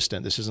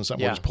consistent. This isn't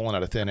something we're just pulling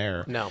out of thin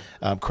air. No,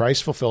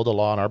 Christ fulfilled the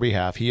law on our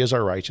behalf. He is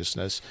our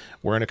righteousness.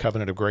 We're in a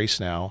covenant of grace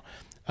now.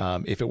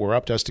 If it were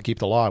up to us to keep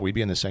the law, we'd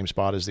be in the same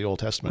spot as the Old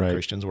Testament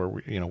Christians, where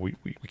we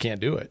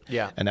can't do it.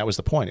 Yeah, and that was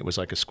the point. It was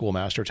like a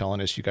schoolmaster telling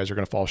us, "You guys are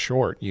going to fall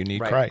short. You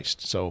need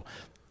Christ." So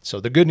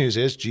the good news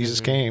is Jesus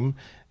came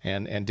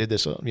and did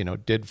this.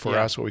 Did for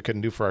us what we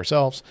couldn't do for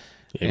ourselves.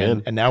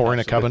 And now we're in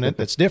a covenant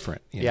that's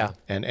different. Yeah.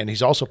 And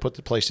he's also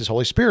placed his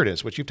Holy Spirit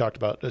is, which you've talked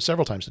about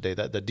several times today,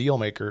 that the deal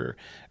maker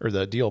or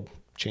the deal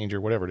changer,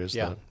 whatever it is.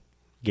 Yeah.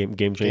 Game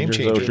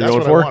changer. That's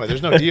what I wanted.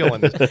 There's no deal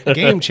in this.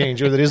 Game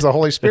changer that is the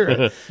Holy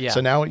Spirit. Yeah.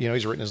 So now,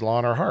 he's written his law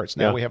in our hearts.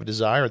 Now we have a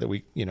desire that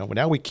we,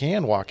 now we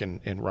can walk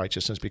in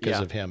righteousness because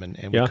of him,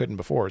 and we couldn't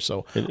before.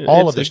 So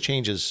all of this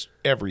changes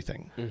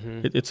everything.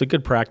 Mm-hmm. It's a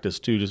good practice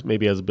too, just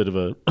maybe as a bit of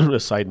a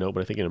side note,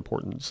 but I think an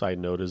important side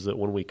note is that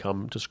when we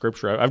come to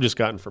Scripture, I've just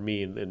gotten for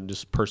me and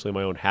just personally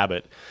my own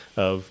habit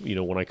of,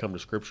 when I come to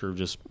Scripture,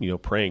 just,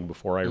 praying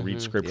before I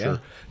read Scripture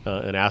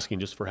and asking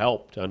just for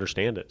help to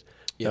understand it.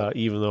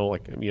 Even though,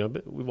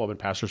 we've all been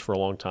pastors for a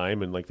long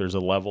time, and there's a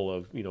level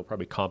of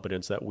probably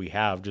competence that we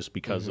have just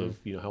because of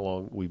how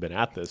long we've been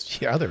at this.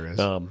 Yeah, there is.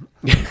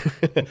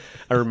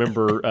 I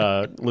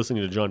remember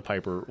listening to John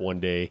Piper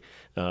one day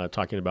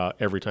talking about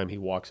every time he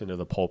walks into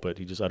the pulpit,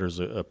 he just utters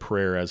a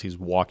prayer as he's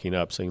walking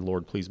up, saying,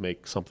 "Lord, please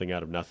make something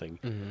out of nothing."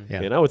 Mm-hmm.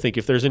 Yeah. And I would think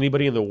if there's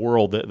anybody in the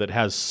world that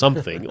has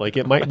something, like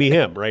it might be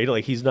him, right?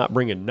 Like he's not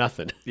bringing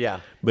nothing. Yeah.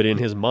 But in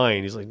his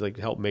mind, he's like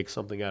help make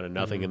something out of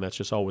nothing. Mm-hmm. And that's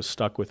just always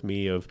stuck with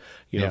me of,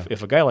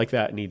 if a guy like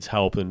that needs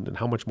help, and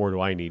how much more do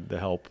I need the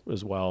help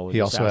as well? And He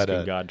just also had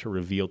asking God to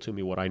reveal to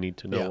me what I need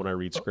to know when I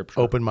read Scripture.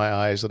 Open my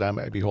eyes that I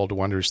might behold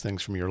wondrous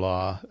things from your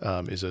law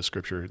is a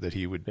scripture that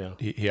he would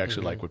he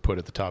actually like would put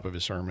at the top of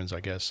his sermons, I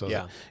guess. So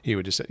that he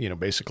would just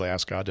basically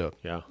ask God to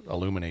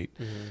illuminate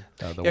the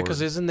word. Yeah,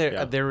 because isn't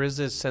there is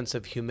this sense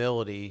of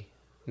humility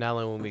not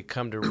only when we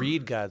come to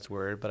read God's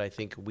word, but I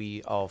think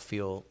we all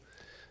feel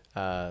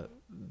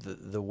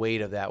the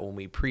weight of that when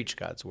we preach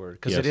God's word,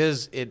 because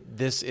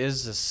this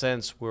is a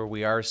sense where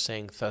we are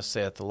saying, "Thus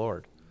saith the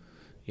Lord,"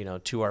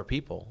 to our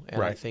people,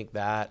 and I think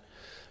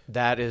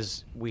that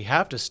is, we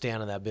have to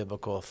stand on that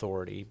biblical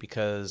authority,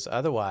 because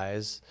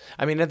otherwise,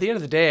 I mean, at the end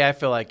of the day, I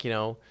feel like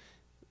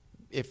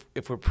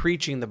if we're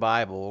preaching the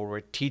Bible, or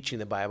we're teaching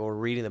the Bible, or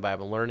reading the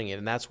Bible, learning it,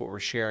 and that's what we're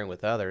sharing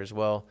with others,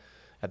 well,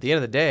 at the end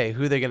of the day,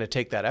 who are they going to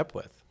take that up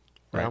with?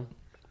 Right.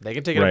 They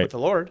can take it up with the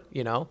Lord,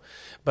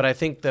 But I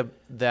think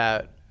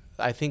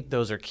I think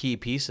those are key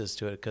pieces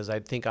to it, because I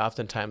think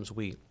oftentimes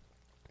we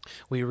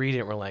read it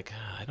and we're like,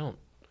 I don't.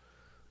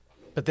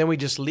 But then we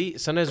just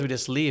leave. Sometimes we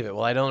just leave it.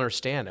 Well, I don't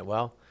understand it.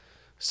 Well,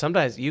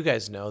 sometimes you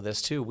guys know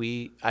this too.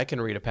 I can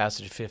read a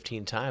passage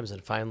 15 times,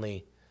 and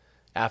finally,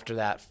 after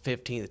that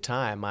 15th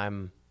time,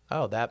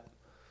 that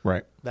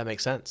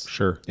makes sense.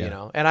 Sure.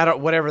 And I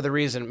don't, whatever the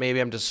reason, maybe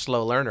I'm just a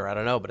slow learner. I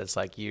don't know, but it's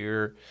like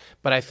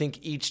but I think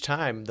each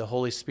time the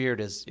Holy Spirit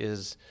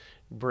is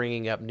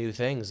bringing up new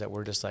things that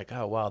we're just like,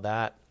 oh, wow,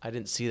 that I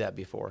didn't see that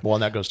before. Well,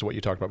 and that goes to what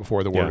you talked about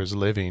before. The word is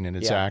living, and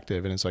it's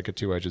active, and it's like a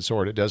two-edged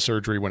sword. It does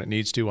surgery when it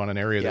needs to on an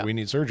area that we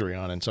need surgery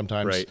on, and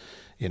sometimes,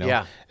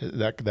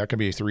 that can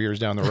be 3 years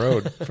down the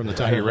road from the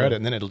time you read it,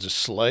 and then it'll just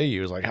slay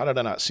you. It's like, how did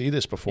I not see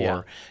this before?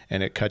 Yeah.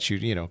 And it cuts you,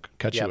 you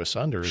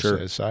asunder,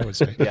 as I would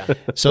say.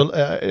 So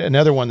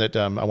another one that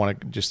I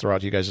want to just throw out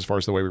to you guys as far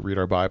as the way we read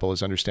our Bible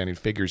is understanding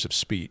figures of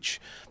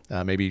speech.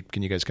 Maybe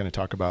can you guys kind of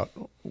talk about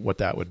what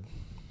that would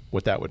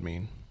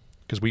mean?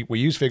 Because we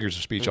use figures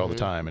of speech all the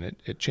time, and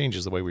it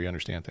changes the way we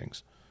understand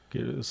things.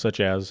 Such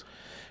as?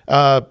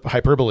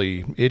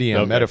 Hyperbole,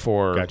 idiom,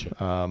 metaphor,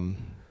 gotcha.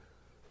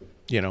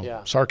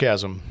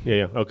 Sarcasm.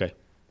 Yeah, okay.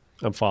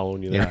 I'm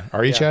following you there. Yeah.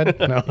 Are you, Chad?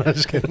 No, I'm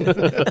just kidding.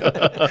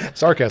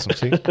 Sarcasm,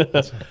 see?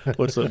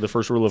 What's the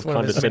first rule of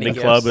condescending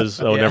club is,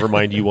 never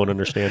mind, you won't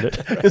understand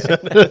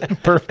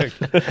it. Perfect.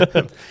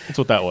 That's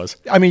what that was.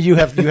 I mean, you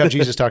have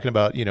Jesus talking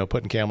about,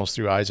 putting camels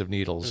through eyes of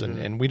needles,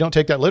 and we don't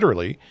take that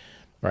literally,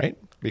 right?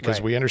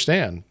 Because we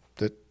understand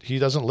that he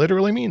doesn't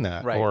literally mean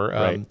that. Right.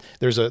 Or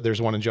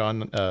there's one in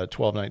John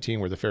 12:19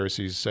 where the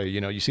Pharisees say,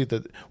 you see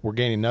that we're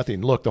gaining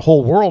nothing. Look, the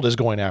whole world is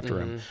going after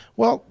him.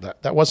 Well,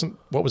 that wasn't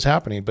what was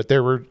happening, but they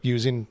were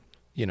using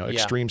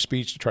extreme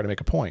speech to try to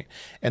make a point.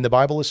 And the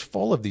Bible is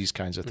full of these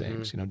kinds of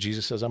things.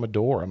 Jesus says, I'm a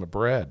door, I'm a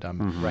bread,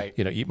 I'm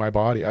eat my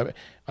body.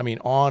 I mean,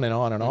 on and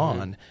on and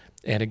on.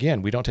 And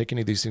again, we don't take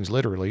any of these things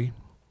literally,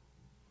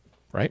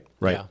 right?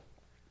 Right.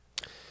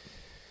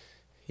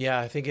 Yeah,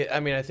 I think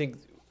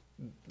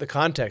the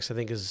context,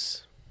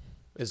 is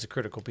a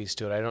critical piece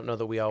to it. I don't know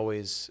that we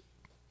always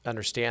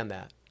understand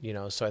that,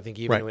 So I think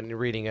even when you're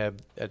reading a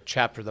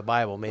chapter of the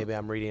Bible, maybe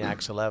I'm reading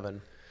Acts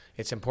 11,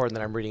 it's important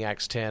that I'm reading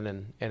Acts 10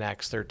 and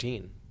Acts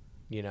 13,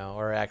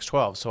 or Acts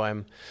 12. So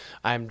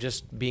I'm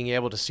just being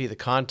able to see the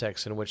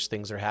context in which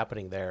things are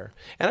happening there.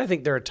 And I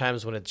think there are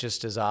times when it's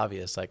just as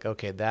obvious, like,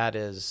 okay, that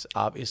is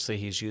obviously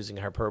he's using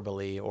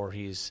hyperbole, or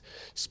he's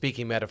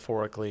speaking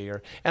metaphorically,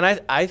 and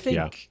I think.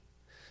 Yeah.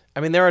 I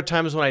mean, there are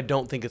times when I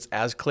don't think it's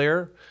as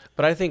clear,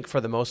 but I think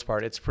for the most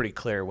part, it's pretty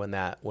clear when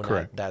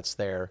that's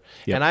there.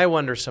 Yep. And I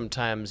wonder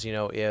sometimes,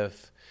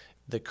 if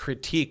the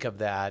critique of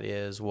that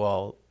is,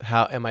 well,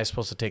 how am I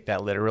supposed to take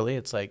that literally?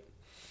 It's like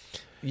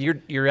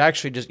you're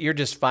actually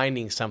just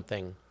finding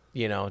something,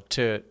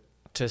 to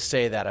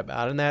say that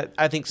about, and that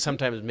I think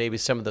sometimes maybe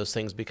some of those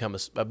things become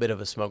a bit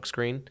of a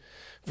smokescreen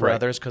for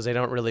others, because they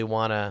don't really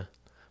want to.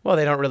 Well,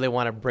 they don't really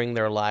want to bring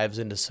their lives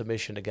into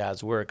submission to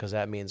God's word, because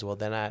that means,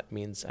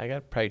 I got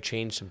to probably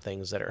change some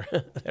things that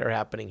are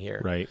happening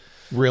here. Right.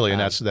 Really, and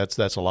that's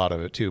a lot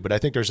of it too. But I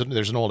think there's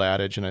an old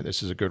adage, and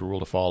this is a good rule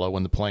to follow: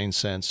 when the plain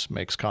sense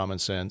makes common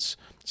sense,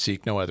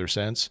 seek no other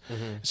sense.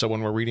 So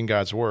when we're reading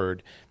God's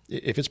word,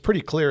 if it's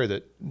pretty clear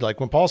that, like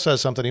when Paul says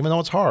something, even though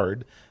it's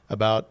hard,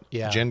 about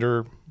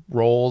gender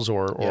roles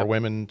or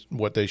women,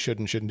 what they should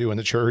and shouldn't do in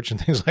the church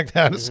and things like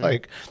that. It's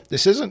like,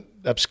 this isn't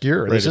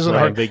obscure. This isn't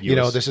hard.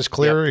 This is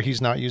clear. Yep.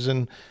 He's not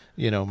using,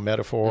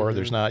 metaphor.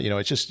 There's not,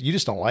 it's just, you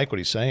just don't like what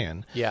he's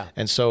saying. Yeah.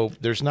 And so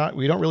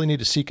we don't really need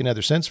to seek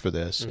another sense for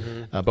this,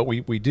 but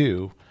we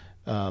do.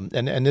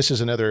 And this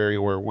is another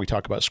area where we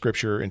talk about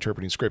Scripture,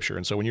 interpreting Scripture.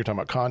 And so when you're talking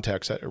about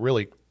context,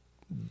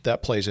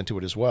 that plays into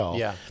it as well.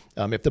 Yeah.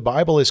 If the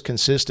Bible is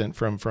consistent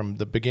from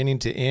the beginning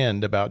to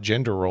end about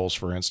gender roles,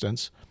 for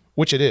instance,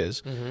 which it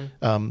is,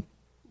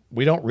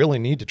 we don't really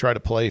need to try to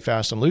play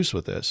fast and loose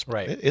with this.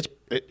 Right.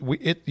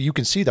 You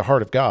can see the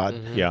heart of God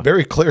Yeah.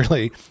 very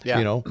clearly,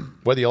 Yeah.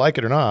 Whether you like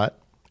it or not,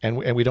 and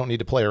we don't need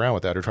to play around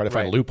with that or try to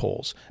find Right.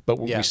 loopholes. But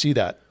we Yeah. see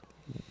that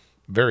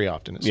very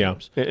often, it Yeah,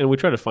 seems. and we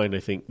try to find, I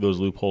think, those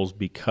loopholes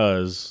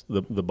because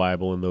the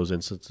Bible in those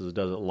instances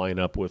doesn't line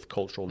up with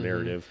cultural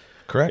narrative.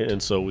 Correct.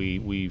 And so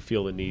we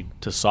feel the need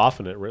to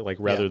soften it, right? Like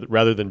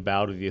rather than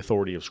bow to the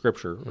authority of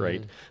Scripture,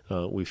 right?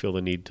 We feel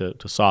the need to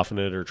soften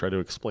it or try to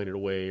explain it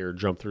away or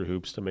jump through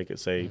hoops to make it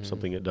say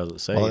something it doesn't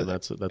say. Well, and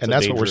that's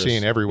what we're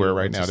seeing everywhere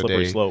right it's now a slippery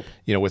today. slope.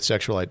 With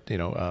sexual,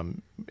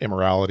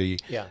 immorality,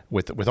 Yeah.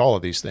 with all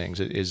of these things,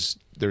 is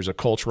there's a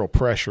cultural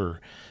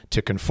pressure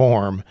to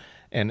conform,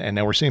 and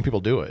now we're seeing people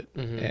do it,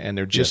 and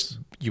they're just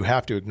you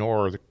have to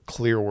ignore the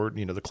clear word,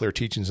 the clear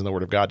teachings in the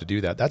Word of God to do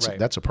that.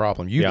 That's a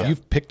problem.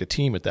 You've picked a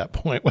team at that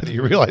point, whether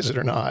you realize it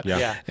or not.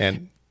 Yeah.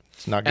 And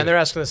it's not good. And they're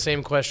asking the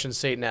same question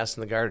Satan asked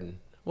in the garden.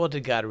 Well,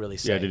 did God really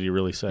say? Yeah, did he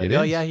really say? It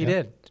Oh, is, yeah, he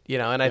yeah. did.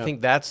 And I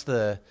think that's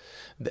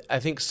I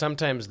think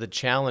sometimes the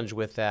challenge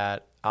with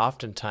that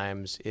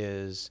oftentimes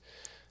is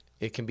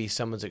it can be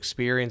someone's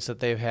experience that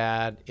they've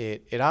had.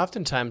 It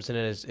oftentimes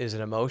is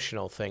an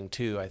emotional thing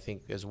too, I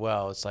think, as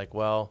well. It's like,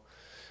 well,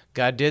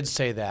 God did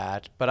say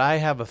that, but I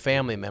have a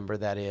family member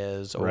that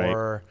is,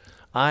 or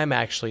I'm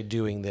actually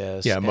doing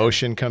this. Yeah,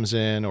 emotion comes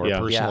in, or Yeah.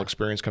 personal Yeah.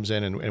 experience comes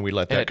in, and we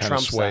let And that it kind of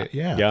trumps sway. that.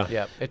 Yeah.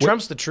 Yeah. It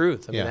trumps the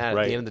truth. I mean, Yeah. that, at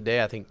Right. the end of the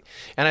day, I think,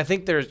 and I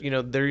think there's,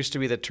 there used to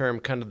be the term,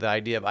 kind of the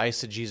idea of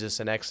eisegesis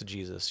and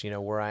exegesis,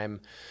 where I'm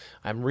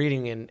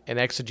reading and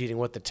exegeting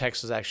what the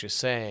text is actually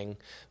saying.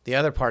 The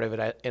other part of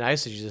it in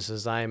eisegesis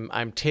is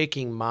I'm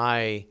taking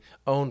my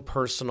own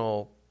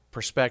personal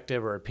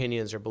perspective or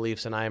opinions or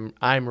beliefs, and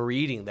I'm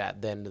reading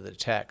that then to the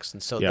text.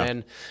 And so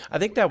then I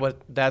think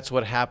that's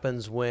what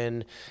happens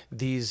when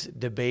these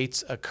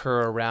debates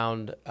occur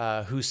around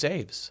who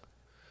saves.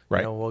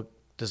 Right. Well,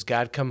 does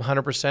God come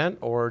 100%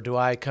 or do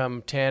I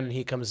come 10 and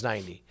he comes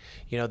 90?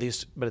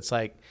 But it's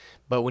like,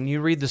 but when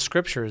you read the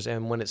scriptures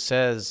and when it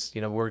says,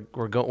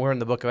 we're in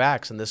the book of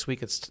Acts, and this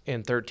week it's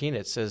in 13,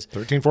 it says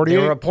 1348.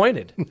 they were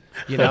appointed.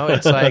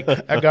 It's like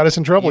That got us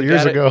in trouble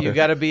years ago. You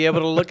got to be able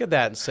to look at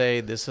that and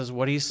say, this is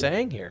what he's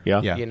saying here.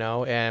 Yeah. Yeah.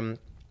 And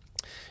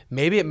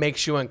maybe it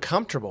makes you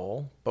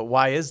uncomfortable, but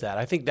why is that?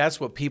 I think that's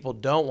what people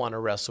don't want to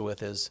wrestle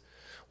with is,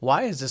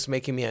 why is this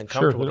making me Sure,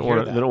 uncomfortable to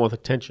hear that? they don't want the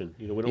tension.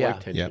 We don't Yeah.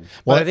 like tension. Yeah.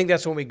 Well, Well, I think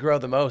that's when we grow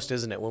the most,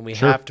 isn't it? When we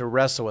have to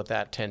wrestle with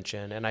that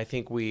tension. And I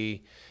think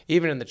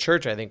even in the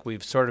church, I think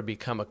we've sort of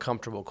become a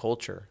comfortable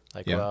culture.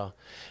 Like, we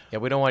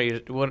don't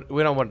want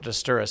we don't want it to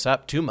stir us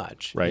up too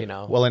much. Right.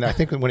 Well, and I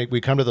think when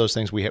we come to those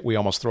things, we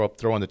almost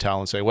throw in the towel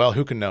and say, well,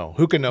 who can know?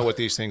 Who can know what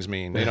these things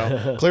mean?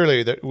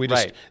 Clearly that we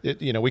just,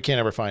 we can't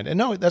ever find. And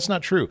no, that's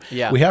not true.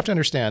 Yeah. We have to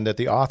understand that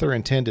the author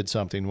intended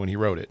something when he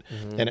wrote it.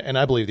 And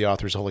I believe the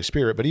author is the Holy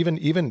Spirit, but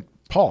even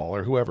Paul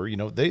or whoever,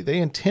 they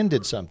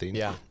intended something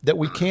that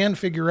we can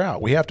figure out.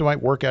 We have to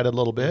work at it a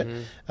little bit.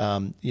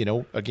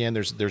 Again,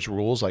 there's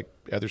rules like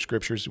other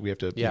scriptures. We have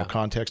to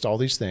context all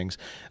these things,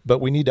 but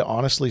we need to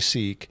honestly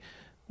seek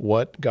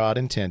what God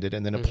intended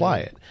and then apply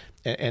it.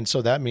 And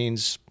so that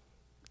means,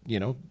 we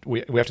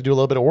have to do a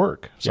little bit of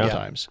work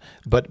sometimes,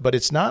 but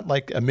it's not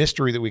like a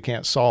mystery that we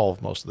can't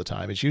solve most of the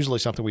time. It's usually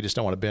something we just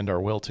don't want to bend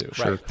our will to.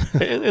 Sure.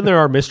 and there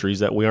are mysteries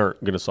that we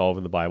aren't going to solve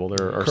in the Bible.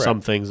 There are Correct.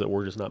 some things that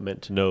we're just not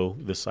meant to know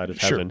this side of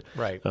heaven.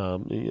 Right.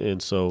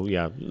 And so,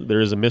 there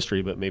is a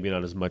mystery, but maybe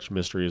not as much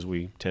mystery as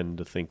we tend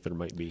to think there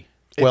might be.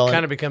 It Well,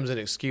 kind of becomes an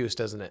excuse,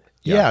 doesn't it?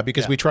 Yeah,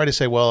 because we try to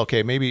say, well,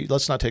 okay, maybe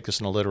let's not take this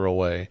in a literal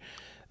way.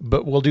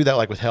 But we'll do that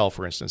like with hell,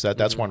 for instance.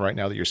 That's one right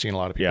now that you're seeing a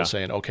lot of people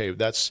saying, okay,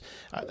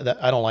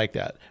 I don't like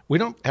that. We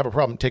don't have a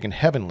problem taking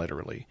heaven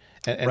literally.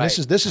 And this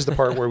is the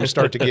part where we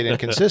start to get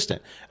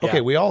inconsistent.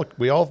 Okay, we all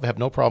have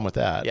no problem with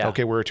that. Yeah.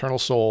 Okay, we're eternal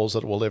souls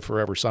that will live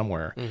forever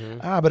somewhere.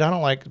 But I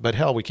don't like, but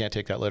hell, we can't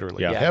take that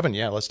literally. Yeah. Heaven,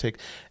 let's take,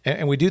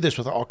 and we do this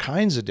with all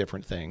kinds of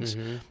different things.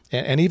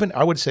 And even,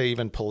 I would say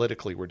even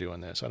politically we're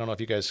doing this. I don't know if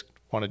you guys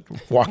want to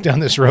walk down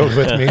this road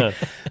with me,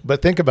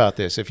 but think about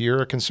this. If you're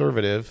a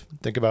conservative,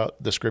 think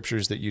about the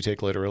scriptures that you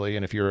take literally.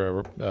 And if you're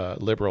a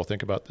liberal,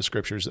 think about the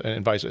scriptures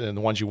and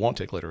the ones you won't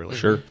take literally.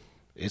 Sure.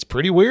 It's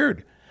pretty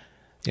weird.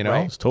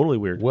 It's totally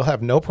weird. We'll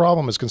have no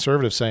problem as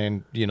conservatives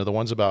saying, the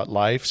ones about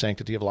life,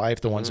 sanctity of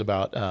life, the ones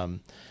about,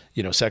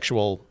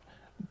 sexual,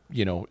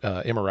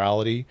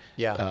 immorality.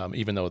 Yeah.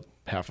 Even though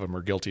half of them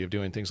are guilty of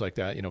doing things like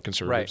that,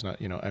 conservatives, not,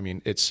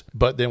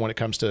 but then when it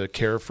comes to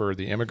care for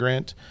the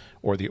immigrant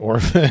or the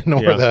orphan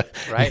or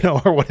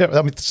or whatever,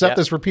 I mean, stuff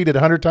that's repeated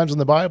 100 times in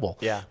the Bible.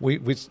 Yeah. We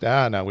don't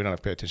have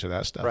to pay attention to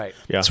that stuff. Right.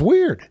 Yeah. It's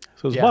weird.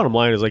 So the bottom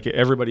line is like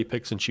everybody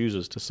picks and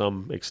chooses to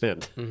some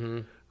extent,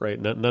 right?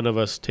 None of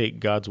us take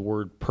God's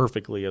word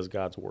perfectly as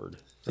God's word.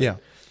 Right? Yeah.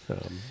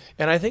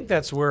 And I think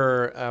that's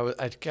where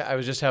I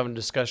was just having a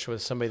discussion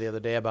with somebody the other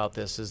day about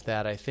this, is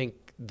that I think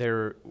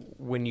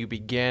when you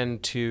begin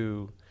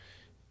to,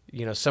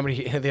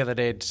 somebody the other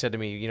day said to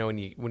me,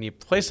 when you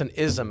place an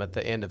ism at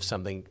the end of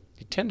something,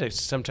 you tend to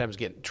sometimes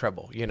get in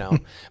trouble,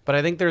 But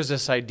I think there's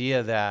this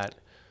idea that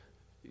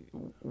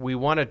we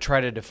want to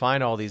try to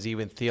define all these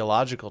even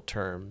theological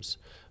terms,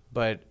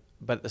 But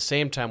at the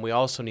same time, we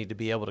also need to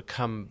be able to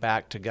come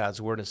back to God's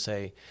word and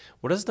say,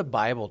 what does the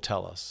Bible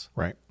tell us?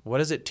 Right.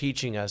 What is it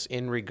teaching us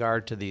in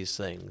regard to these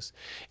things?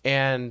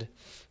 And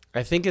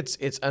I think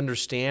it's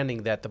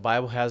understanding that the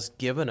Bible has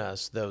given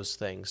us those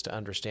things to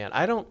understand.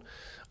 I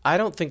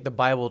don't think the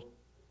Bible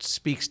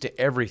speaks to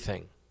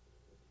everything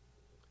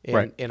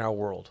in our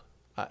world.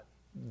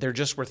 There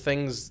just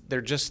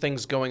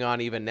things going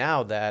on even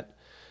now that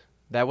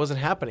wasn't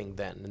happening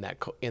then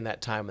in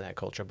that time in that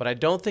culture. But I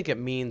don't think it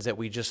means that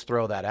we just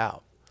throw that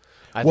out.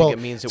 I think it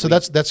means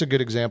that that's a good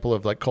example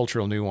of like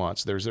cultural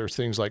nuance. There's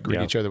things like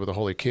greet each other with a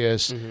holy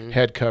kiss,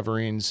 head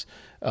coverings,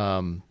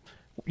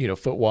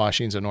 foot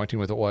washings, anointing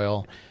with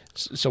oil.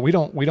 So we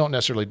don't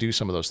necessarily do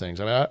some of those things.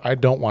 I mean, I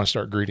don't want to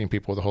start greeting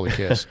people with a holy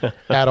kiss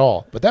at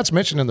all. But that's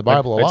mentioned in the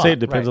Bible a lot. I'd say it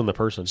depends on the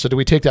person. So do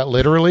we take that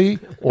literally,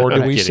 or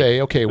do we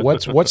say, okay,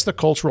 what's the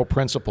cultural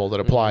principle that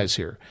applies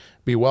here?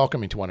 Be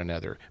welcoming to one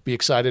another. Be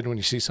excited when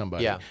you see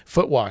somebody. Yeah.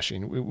 Foot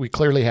washing. We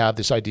clearly have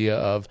this idea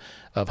of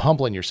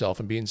humbling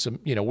yourself and being some.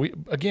 We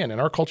again in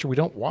our culture we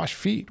don't wash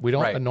feet. We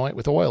don't anoint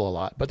with oil a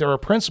lot. But there are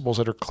principles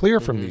that are clear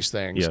from these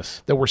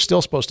things that we're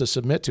still supposed to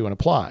submit to and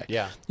apply.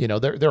 Yeah.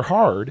 They're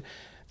hard.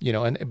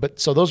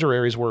 So those are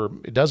areas where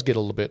it does get a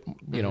little bit,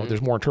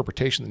 there's more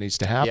interpretation that needs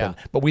to happen,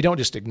 but we don't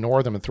just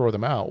ignore them and throw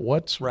them out.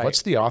 What's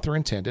the author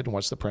intended and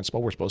what's the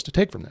principle we're supposed to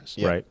take from this?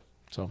 Yeah. Right.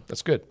 So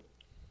that's good.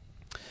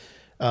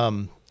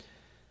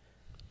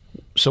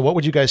 So what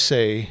would you guys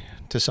say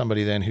to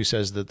somebody then who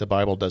says that the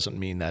Bible doesn't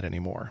mean that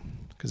anymore?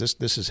 Because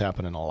this is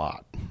happening a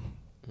lot.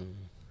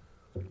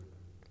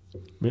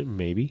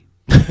 Maybe.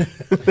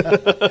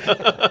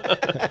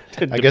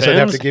 I guess I'd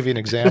have to give you an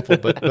example,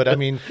 but I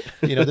mean,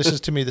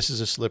 this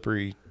is a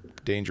slippery,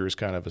 dangerous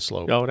kind of a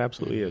slope. Oh, it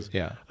absolutely is.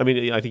 Yeah. I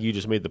mean, I think you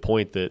just made the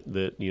point that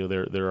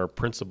there are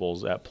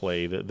principles at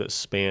play that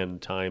span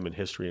time and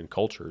history and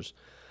cultures.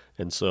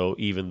 And so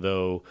even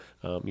though,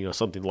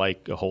 something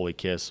like a holy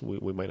kiss,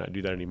 we might not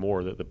do that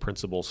anymore, that the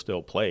principle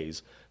still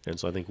plays. And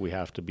so I think we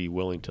have to be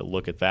willing to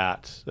look at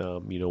that,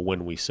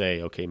 when we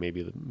say, okay,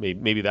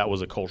 maybe that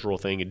was a cultural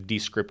thing, a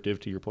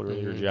descriptive to your point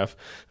earlier, Jeff,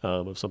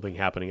 of something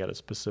happening at a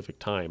specific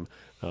time.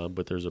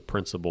 But there's a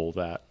principle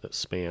that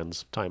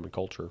spans time and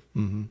culture.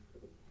 Mm-hmm.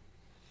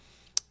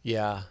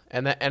 Yeah.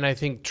 And I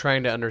think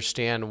trying to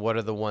understand what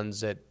are the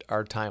ones that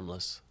are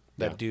timeless,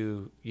 that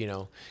do,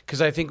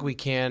 because I think we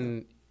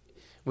can...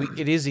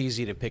 it is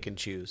easy to pick and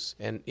choose.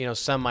 And,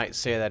 some might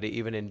say that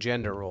even in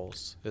gender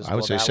roles. I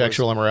would say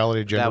sexual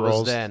immorality, gender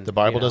roles. Then, the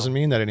Bible doesn't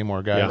mean that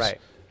anymore, guys. Yeah.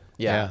 Right.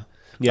 Yeah.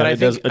 Yeah,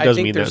 but it does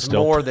mean that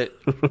still. More that,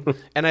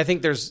 and I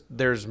think those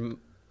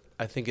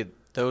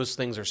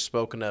things are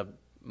spoken of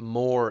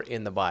more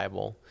in the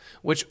Bible,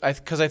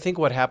 because I think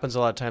what happens a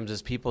lot of times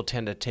is people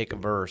tend to take a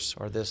verse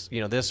or this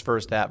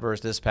verse, that verse,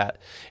 this pat,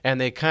 and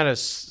they kind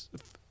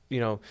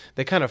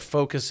of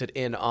focus it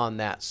in on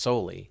that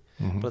solely.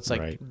 But it's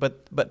like,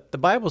 but the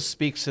Bible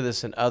speaks to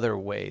this in other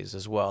ways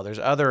as well. There's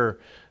other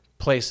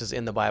places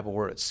in the Bible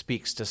where it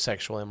speaks to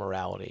sexual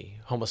immorality,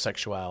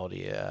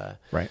 homosexuality,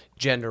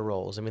 gender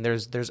roles. I mean,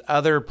 there's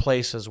other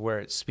places where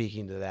it's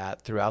speaking to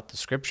that throughout the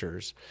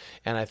scriptures,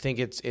 and I think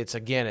it's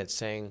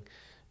saying,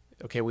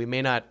 okay,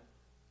 the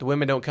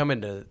women don't come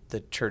into the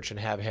church and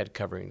have head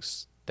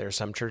coverings. There are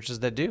some churches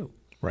that do.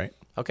 Right.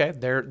 Okay,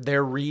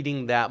 they're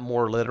reading that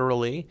more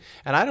literally,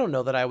 and I don't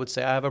know that I would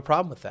say I have a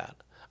problem with that.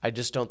 I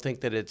just don't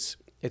think that it's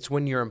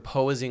when you're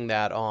imposing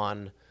that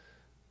on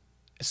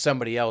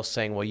somebody else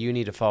saying, well, you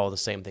need to follow the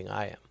same thing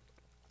I am.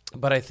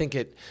 But I think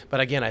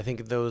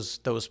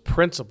those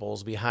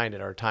principles behind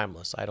it are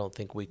timeless. I don't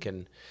think we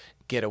can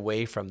get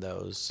away from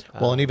those.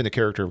 Well, and even the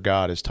character of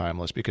God is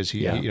timeless because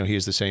he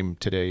is the same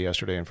today,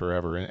 yesterday, and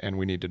forever. And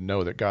we need to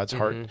know that God's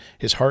heart,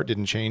 his heart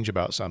didn't change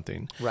about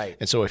something. Right.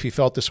 And so if he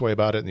felt this way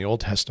about it in the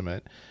Old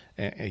Testament,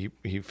 and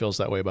he feels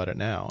that way about it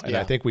now. And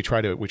I think we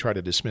try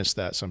to dismiss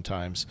that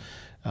sometimes.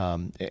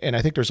 And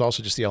I think there's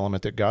also just the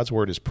element that God's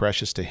word is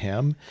precious to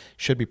him,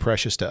 should be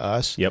precious to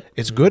us. Yep.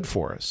 It's good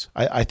for us.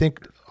 I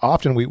think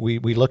often we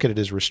look at it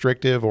as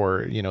restrictive,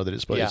 or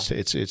that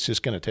it's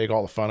just going to take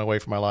all the fun away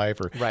from my life,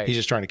 or he's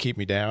just trying to keep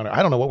me down.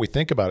 I don't know what we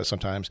think about it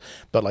sometimes,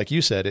 but like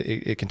you said,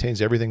 it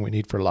contains everything we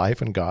need for life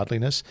and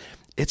godliness.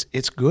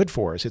 It's good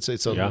for us.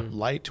 It's a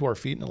light to our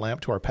feet and a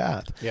lamp to our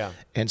path. Yeah.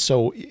 And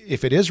so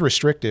if it is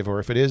restrictive, or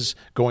if it is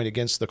going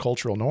against the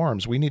cultural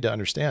norms, we need to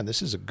understand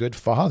this is a good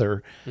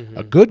father,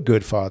 a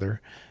good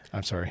father.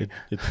 I'm sorry.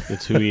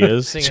 It's who he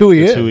is. It's who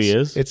he is. It's who he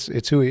is.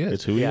 It's who he is.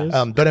 It's who he is.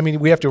 But I mean,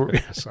 we have to.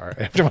 Sorry,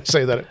 after I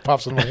say that, it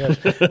pops in my head.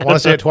 I want to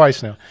say it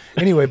twice now.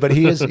 Anyway, but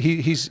he is.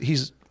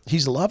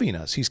 He's loving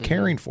us. He's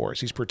caring for us.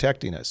 He's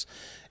protecting us,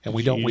 and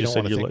we don't want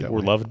to think that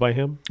we're loved by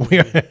him. We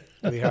are.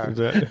 We are.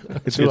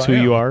 It's who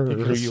you are.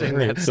 Who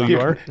you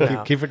are.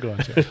 Keep it going,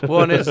 Jeff.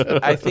 Well, and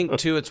I think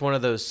too, it's one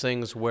of those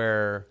things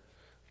where,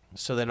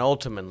 so then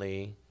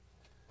ultimately,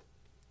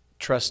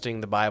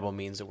 trusting the Bible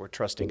means that we're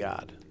trusting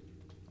God.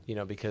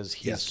 because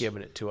he's Yes.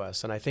 given it to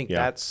us. And I think Yeah.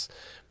 that's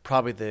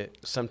probably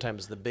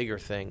sometimes the bigger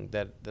thing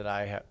that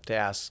I have to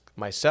ask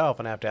myself,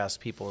 and I have to ask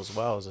people as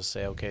well, is to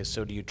say, okay,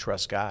 so do you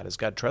trust God? Is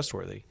God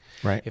trustworthy?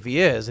 Right. If he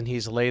is, and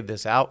he's laid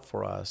this out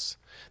for us,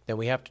 then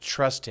we have to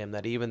trust him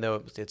that even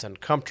though it's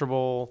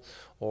uncomfortable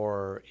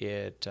or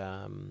it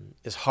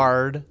is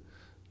hard,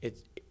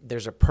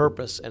 there's a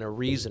purpose and a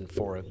reason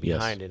for it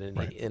behind it, and,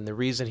 Right. and the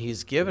reason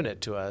he's given it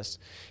to us,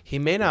 he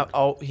may not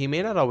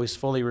always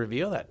fully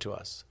reveal that to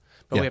us,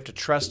 but Yeah. we have to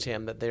trust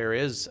him that there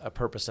is a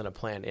purpose and a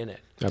plan in it,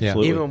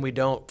 Absolutely. even when we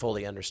don't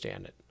fully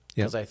understand it.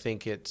 Yeah. Because I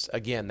think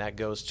that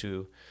goes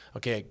to,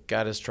 okay,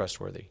 God is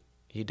trustworthy.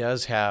 He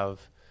does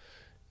have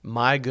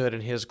my good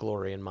and his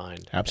glory in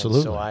mind.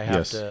 Absolutely. And so I have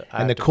Yes. to.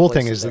 And the cool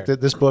thing is that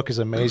this book is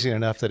amazing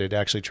enough that it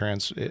actually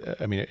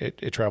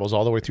it travels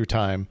all the way through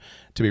time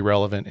to be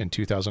relevant in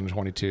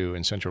 2022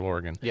 in Central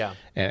Oregon. Yeah.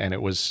 And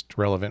it was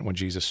relevant when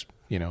Jesus,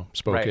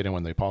 spoke Right. it, and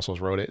when the apostles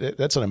wrote it.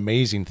 That's an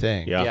amazing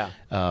thing. Yeah.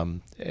 Yeah.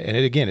 And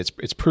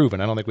it's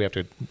proven. I don't think we have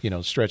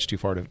to, stretch too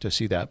far to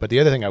see that. But the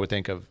other thing I would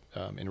think of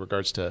in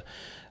regards to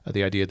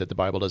the idea that the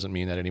Bible doesn't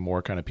mean that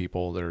anymore, kind of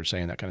people that are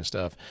saying that kind of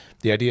stuff,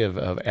 the idea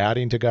of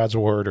adding to God's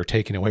word or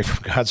taking away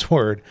from God's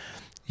word,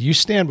 you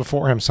stand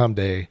before him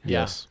someday.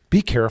 Yes.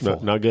 Be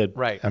careful. Not good.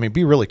 Right. I mean,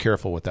 be really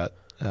careful with that.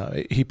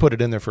 He put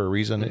it in there for a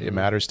reason. It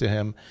matters to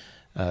him.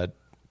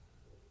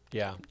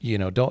 Yeah.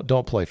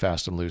 Don't play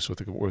fast and loose with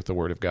the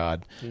word of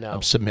God. No.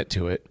 Submit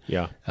to it.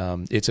 Yeah.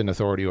 It's an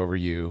authority over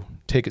you.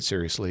 Take it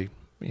seriously.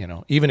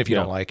 Even if you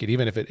Yeah. don't like it,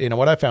 even if it,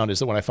 what I found is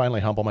that when I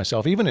finally humble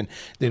myself, even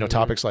in,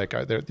 topics like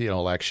the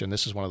election,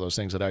 this is one of those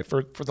things that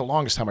for the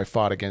longest time I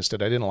fought against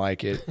it. I didn't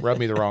like it. Rubbed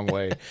me the wrong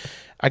way.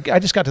 I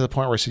just got to the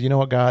point where I said, you know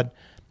what, God,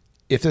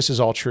 if this is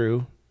all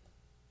true,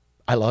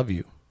 I love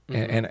you.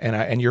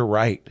 And you're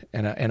right,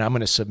 and I'm going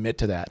to submit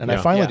to that. And I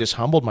Yeah. finally Yeah. just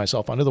humbled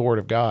myself under the Word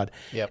of God,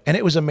 Yep. and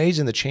it was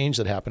amazing the change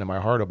that happened in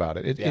my heart about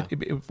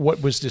it.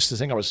 What was just the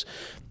thing I was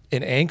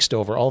in angst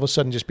over, all of a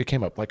sudden just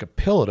became like a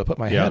pillow to put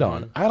my Yeah. head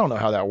on. I don't know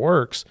how that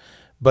works,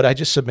 but I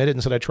just submitted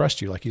and said I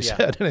trust you, like you Yeah.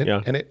 said,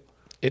 Yeah. and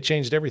it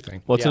changed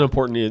everything. Well, it's Yeah. an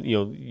important,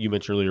 you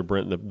mentioned earlier,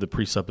 Brent, the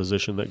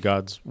presupposition that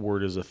God's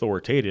word is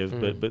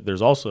authoritative, but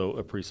there's also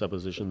a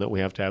presupposition that we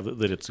have to have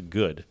that it's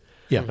good.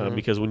 Yeah.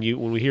 Because when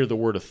we hear the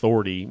word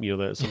authority,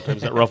 that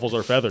sometimes that ruffles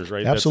our feathers,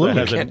 right? Absolutely. That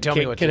has You can't tell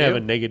me what can to have do. a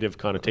negative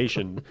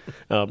connotation.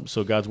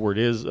 So God's word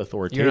is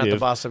authoritative. You're not the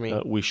boss of me.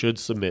 We should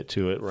submit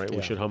to it, right? Yeah.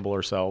 We should humble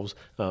ourselves,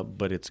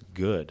 but it's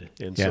good.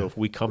 And Yeah. so if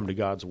we come to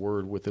God's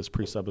word with this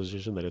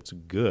presupposition that it's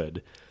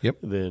good, Yep.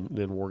 then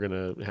we're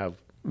going to have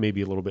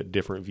maybe a little bit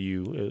different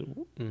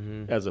view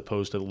as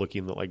opposed to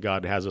looking that like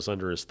God has us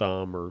under his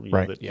thumb or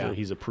Right. that Yeah.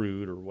 he's a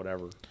prude or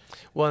whatever.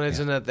 Well, and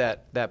isn't it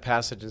that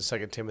passage in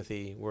 2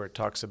 Timothy where it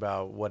talks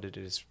about what it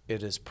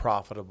is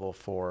profitable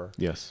for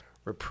Yes.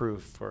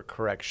 reproof, for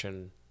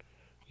correction,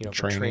 for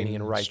training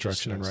in righteousness.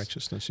 instruction in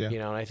righteousness. Yeah.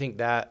 And I think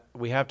that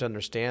we have to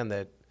understand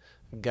that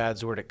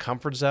God's word, it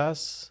comforts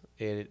us,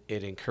 it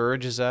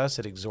encourages us,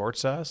 it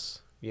exhorts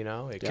us,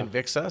 it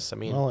convicts us. I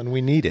mean, Well, and we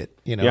need it.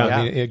 Yeah.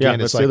 I mean, again,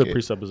 That's it's the like other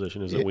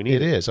presupposition is that we need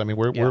it is. I mean,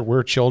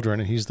 we're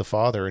children, and he's the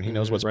father, and he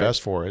knows what's Right.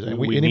 best for us. And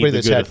We need anybody the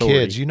that's good had authority.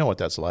 kids, you know what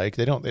that's like.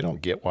 They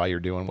don't get why you're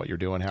doing what you're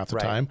doing half the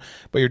Right. time,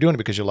 but you're doing it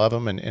because you love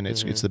them, and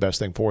it's the best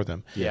thing for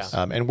them. Yes.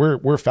 And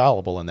we're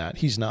fallible in that.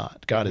 He's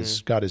not. God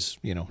is.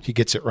 He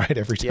gets it right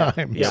every Yeah.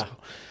 time. Yeah. So,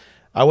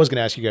 I was going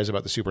to ask you guys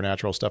about the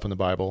supernatural stuff in the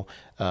Bible,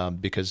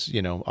 because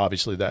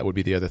obviously that would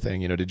be the other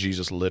thing. Did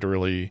Jesus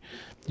literally,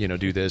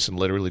 do this and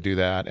literally do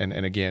that? And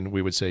again,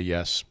 we would say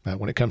yes.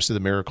 When it comes to the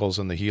miracles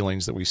and the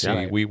healings that we see,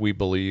 Yeah. we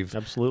believe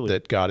Absolutely.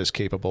 that God is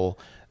capable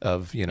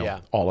of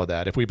Yeah. all of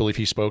that. If we believe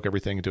He spoke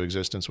everything into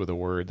existence with a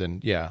word, then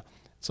yeah,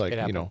 it's like It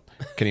happened.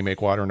 can He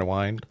make water into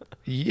wine?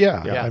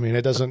 Yeah. Yeah. I mean,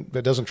 it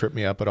doesn't trip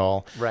me up at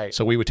all. Right.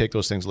 So we would take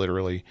those things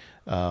literally.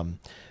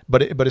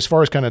 But as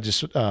far as kind of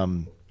just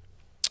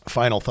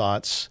final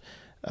thoughts.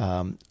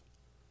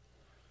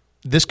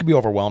 This could be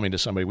overwhelming to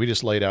somebody. We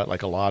just laid out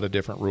like a lot of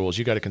different rules.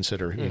 You got to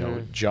consider,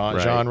 Right.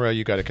 genre.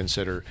 You got to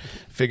consider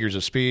figures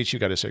of speech. You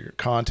got to consider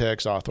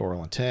context,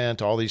 authorial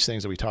intent, all these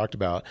things that we talked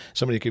about.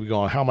 Somebody could be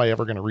going, "How am I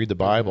ever going to read the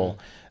Bible?"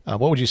 What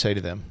would you say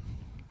to them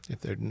if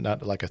they're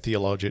not like a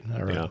theologian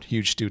or Yeah. a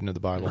huge student of the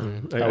Bible? How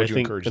I would you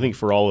think, encourage I them? think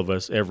for all of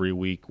us, every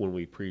week when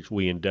we preach,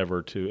 we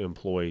endeavor to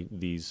employ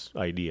these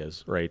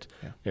ideas, right?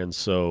 Yeah. And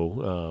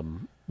so,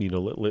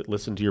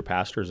 listen to your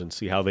pastors and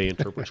see how they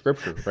interpret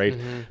Scripture, right?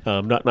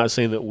 Not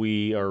saying that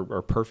we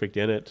are perfect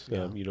in it.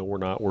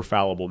 We're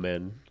fallible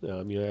men.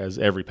 As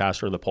every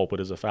pastor in the pulpit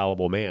is a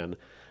fallible man.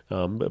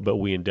 But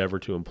we endeavor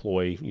to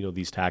employ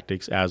these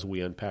tactics as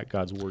we unpack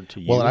God's word to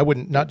you. Well, and I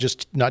wouldn't not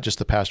just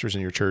the pastors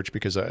in your church,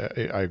 because I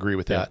agree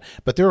with that,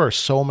 but there are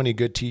so many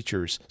good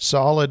teachers,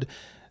 solid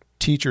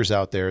teachers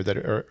out there that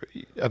are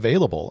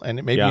available,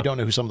 and maybe Yeah. you don't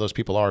know who some of those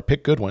people are.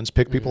 Pick good ones.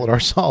 Pick people that are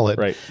solid.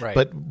 Right. Right.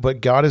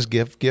 But God has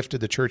gifted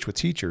the church with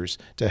teachers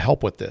to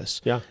help with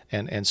this. Yeah.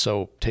 And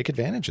so take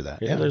advantage of that.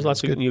 Yeah, there's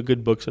lots that's of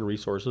good books and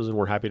resources, and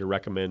we're happy to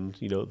recommend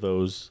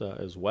those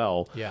as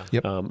well. Yeah.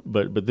 Yep.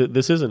 But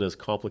this isn't as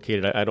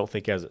complicated, I don't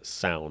think, as it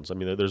sounds. I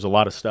mean, there's a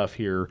lot of stuff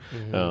here,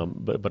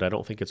 but I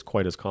don't think it's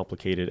quite as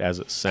complicated as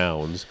it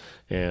sounds.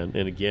 And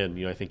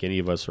again, I think any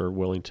of us are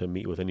willing to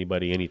meet with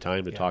anybody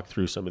anytime to talk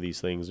through some of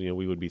these things.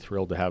 We would be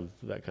thrilled to have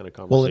that kind of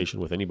conversation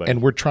with anybody.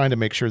 And we're trying to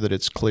make sure that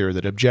it's clear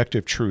that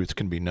objective truth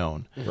can be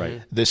known.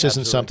 Right. This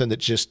isn't something that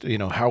just,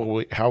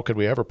 how could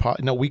we ever,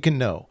 no, we can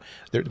know.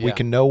 We Yeah.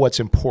 can know what's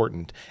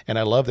important. And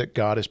I love that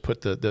God has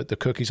put the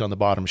cookies on the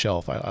bottom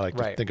shelf. I like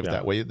to Right. think of it Yeah.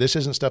 that way. This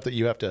isn't stuff that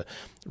you have to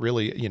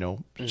really,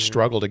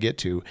 struggle to get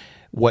to.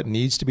 What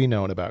needs to be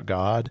known about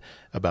God,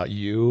 about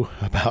you,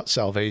 about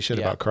salvation,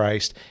 Yeah. about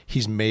Christ,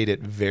 He's made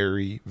it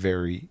very,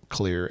 very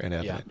clear and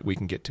evident. We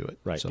can get to it.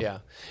 Right. So. Yeah.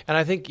 And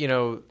I think,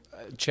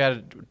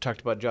 Chad talked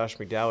about Josh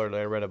McDowell.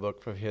 I read a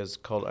book of his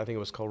called, I think it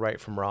was called Right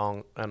from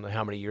Wrong. I don't know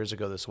how many years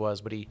ago this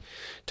was, but he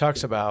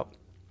talks about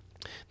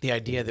the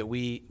idea that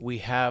we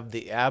have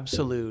the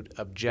absolute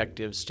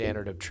objective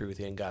standard of truth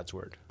in God's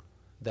Word.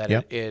 That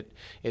Yep.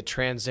 it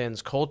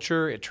transcends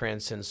culture, it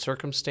transcends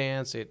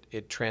circumstance,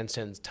 it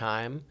transcends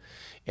time.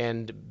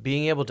 And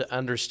being able to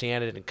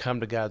understand it and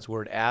come to God's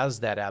Word as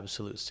that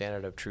absolute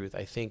standard of truth,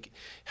 I think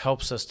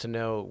helps us to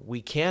know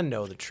we can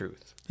know the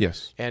truth.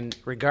 Yes. And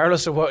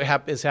regardless of what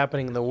is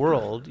happening in the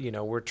world,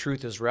 where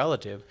truth is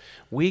relative,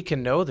 we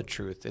can know the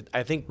truth.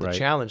 I think the Right.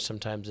 challenge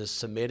sometimes is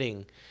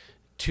submitting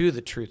to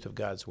the truth of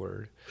God's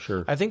Word.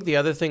 Sure. I think the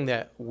other thing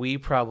that we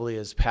probably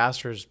as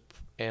pastors,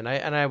 and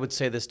I would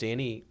say this to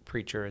any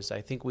preacher, is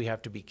I think we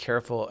have to be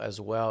careful as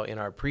well in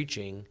our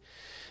preaching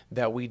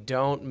that we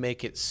don't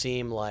make it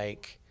seem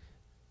like,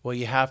 well,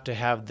 you have to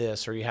have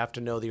this, or you have to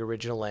know the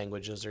original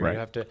languages, or Right. you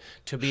have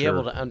to be Sure.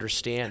 able to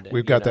understand it.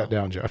 We've got that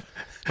down, Jeff.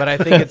 But I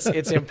think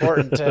it's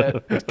important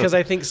to, because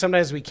I think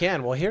sometimes we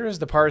can. Well, here is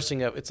the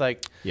parsing of, it's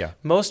like, Yeah.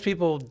 most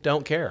people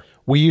don't care.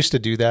 We used to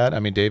do that. I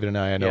mean, David and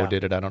I know Yeah.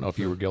 did it. I don't know if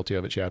you were guilty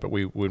of it, Chad, but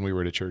when we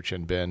were at a church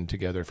and been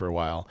together for a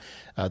while,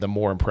 the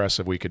more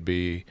impressive we could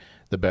be,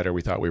 the better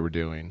we thought we were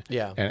doing.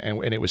 Yeah.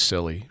 And it was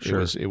silly.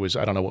 Sure. It was,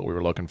 I don't know what we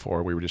were looking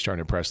for. We were just trying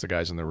to impress the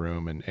guys in the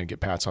room and get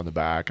pats on the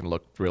back and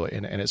look really,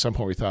 and at some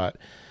point we thought,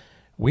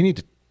 we need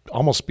to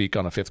almost speak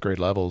on a fifth grade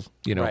level,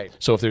 Right.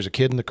 So if there's a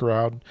kid in the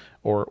crowd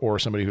or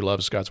somebody who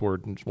loves God's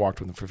Word and walked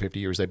with them for 50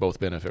 years, they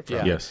both benefit from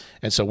Yeah. it. Yes.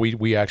 And so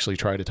we actually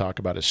try to talk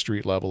about as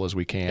street level as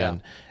we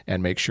can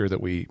and make sure that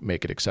we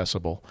make it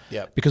accessible.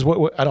 Yep. Because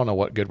what I don't know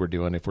what good we're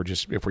doing if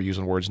we're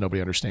using words nobody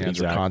understands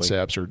Exactly. or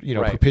concepts or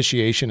Right.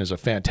 propitiation is a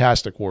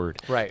fantastic word.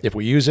 Right. If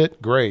we use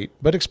it, great,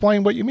 but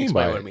explain what you mean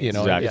Explain by what it. it means.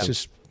 Exactly. It's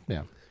just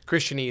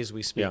Christianese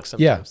we speak Yeah.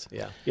 sometimes.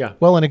 Yeah. Yeah.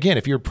 Well, and again,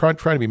 if you're trying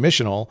to be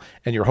missional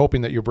and you're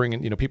hoping that you're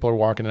bringing, people are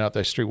walking out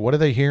that street, what are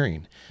they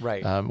hearing?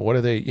 Right. What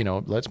are they,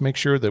 let's make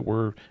sure that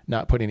we're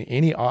not putting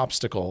any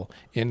obstacle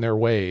in their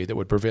way that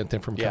would prevent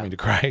them from Yeah. coming to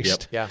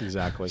Christ. Yeah.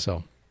 Exactly.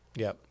 So,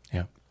 Yep.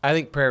 yeah. I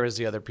think prayer is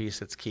the other piece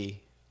that's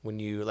key. When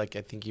you, like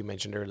I think you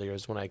mentioned earlier,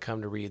 is when I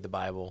come to read the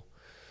Bible,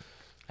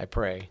 I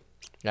pray,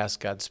 ask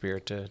God's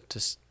Spirit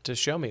to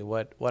show me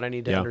what I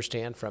need to Yeah.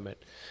 understand from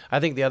it. I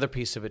think the other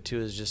piece of it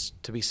too is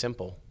just to be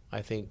simple.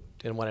 I think,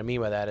 and what I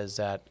mean by that is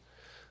that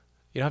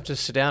you don't have to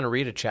sit down and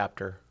read a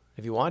chapter.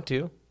 If you want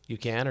to, you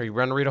can, or you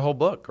run and read a whole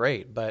book,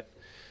 great. But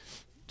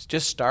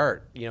just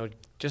start,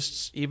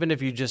 just even if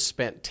you just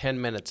spent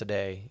 10 minutes a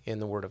day in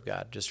the Word of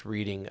God, just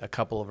reading a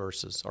couple of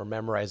verses or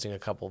memorizing a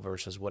couple of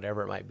verses,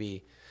 whatever it might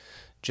be,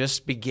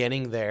 just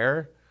beginning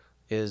there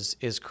is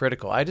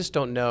critical. I just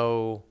don't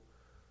know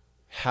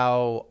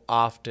how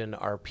often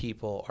our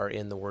people are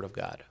in the Word of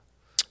God.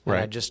 And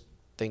Right. I just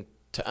think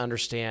to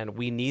understand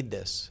we need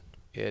this.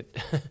 It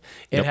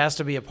Yep. has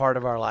to be a part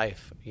of our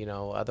life,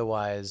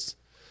 otherwise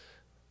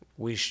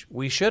we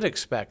should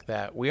expect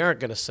that we aren't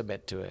going to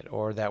submit to it,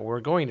 or that we're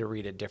going to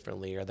read it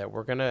differently, or that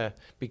we're going to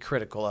be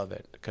critical of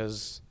it,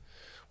 because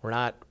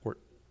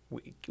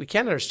we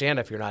can't understand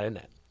if you're not in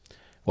it.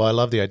 Well, I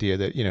love the idea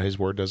that, His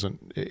Word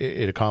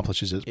it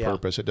accomplishes its Yeah.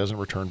 purpose. It doesn't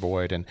return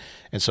void. And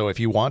so if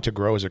you want to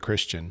grow as a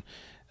Christian,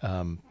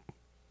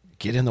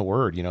 get in the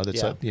Word. That's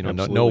Yeah. no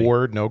Absolutely.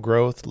 word, no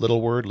growth.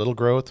 Little word, little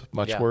growth.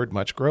 Much Yeah. word,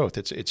 much growth.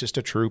 It's just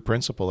a true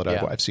principle that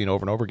Yeah. I've seen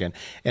over and over again.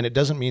 And it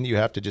doesn't mean that you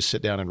have to just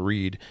sit down and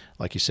read,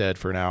 like you said,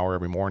 for an hour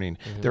every morning.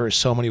 Mm-hmm. There are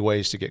so many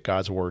ways to get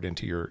God's Word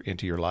into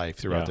your life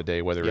throughout Yeah. the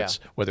day. Whether Yeah.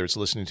 it's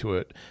listening to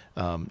it,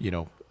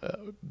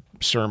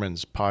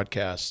 sermons,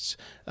 podcasts.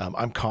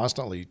 I'm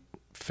constantly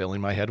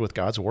filling my head with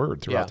God's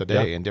Word throughout Yeah. the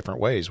day Yeah. in different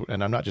ways,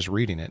 and I'm not just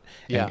reading it.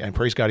 Yeah. And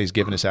praise God, He's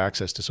given us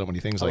access to so many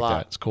things like lot.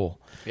 that. It's cool.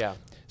 Yeah.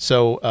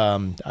 So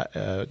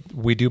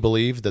we do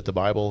believe that the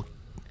Bible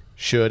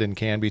should and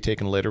can be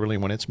taken literally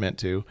when it's meant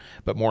to,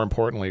 but more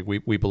importantly,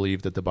 we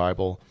believe that the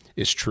Bible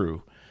is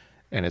true,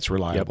 and it's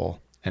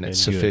reliable, and it's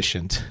And good.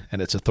 sufficient,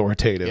 and it's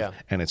authoritative, Yeah.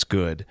 and it's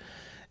good.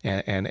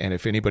 And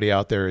if anybody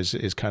out there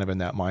is kind of in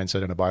that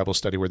mindset in a Bible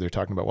study where they're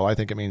talking about, well, I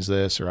think it means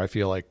this, or I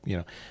feel like,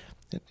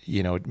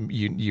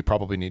 you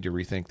probably need to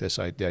rethink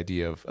the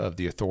idea of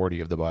the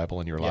authority of the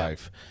Bible in your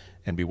life,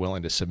 and be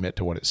willing to submit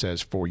to what it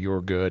says for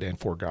your good and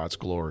for God's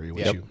glory,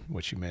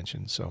 which you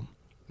mentioned. So,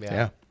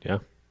 yeah.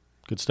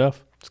 Good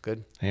stuff. It's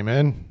good.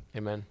 Amen.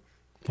 Amen.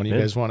 When you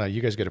guys want to,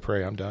 you guys get to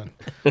pray. I'm done.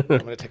 I'm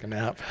going to take a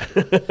nap.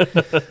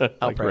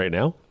 I'll pray right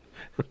now.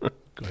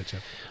 Go ahead,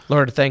 Jeff.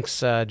 Lord, thanks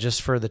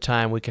just for the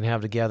time we can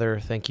have together.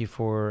 Thank you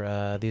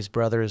for these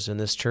brothers in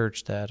this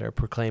church that are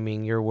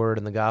proclaiming your word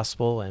and the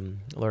gospel. And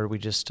Lord, we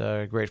just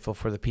are grateful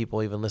for the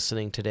people even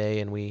listening today.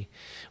 And we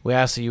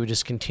ask that you would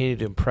just continue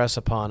to impress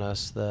upon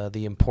us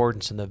the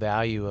importance and the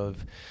value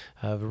of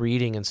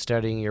reading and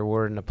studying your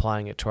word and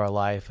applying it to our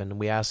life. And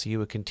we ask that you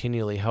would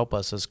continually help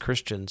us as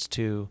Christians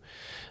to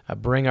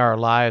bring our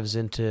lives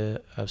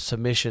into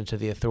submission to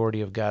the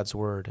authority of God's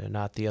word and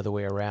not the other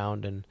way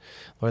around. And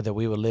Lord, that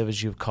we would live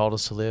as you've called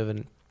us to live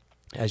and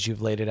as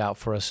you've laid it out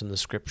for us in the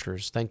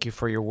scriptures. Thank you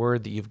for your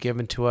word that you've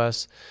given to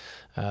us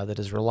that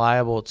is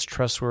reliable, it's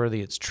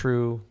trustworthy, it's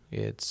true,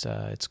 it's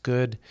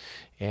good.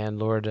 And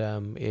Lord,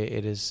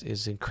 it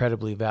is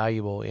incredibly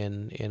valuable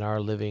in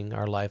our living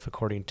our life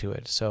according to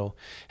it. So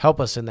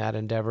help us in that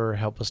endeavor.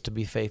 Help us to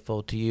be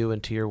faithful to you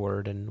and to your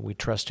word. And we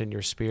trust in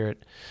your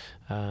spirit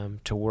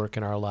to work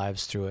in our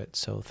lives through it.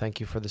 So thank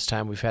you for this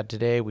time we've had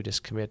today. We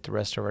just commit the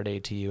rest of our day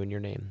to you in your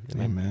name.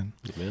 Amen.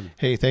 Amen.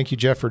 Hey, thank you,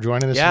 Jeff, for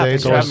joining us today.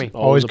 It's thanks for having me.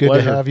 Always good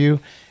to have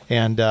you.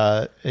 And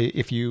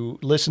if you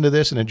listen to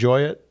this and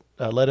enjoy it,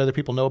 let other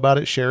people know about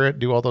it, share it,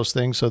 do all those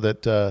things so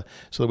that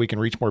we can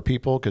reach more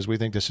people, because we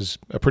think this is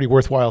a pretty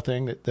worthwhile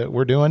thing that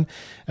we're doing,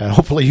 and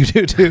hopefully you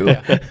do too.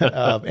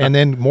 And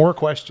then more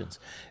questions.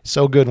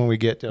 So good when we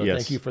get.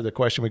 Thank you for the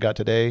question we got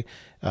today.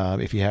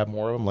 If you have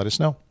more of them, let us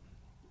know.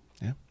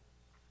 Yeah,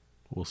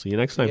 we'll see you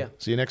next time.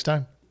 See you next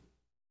time.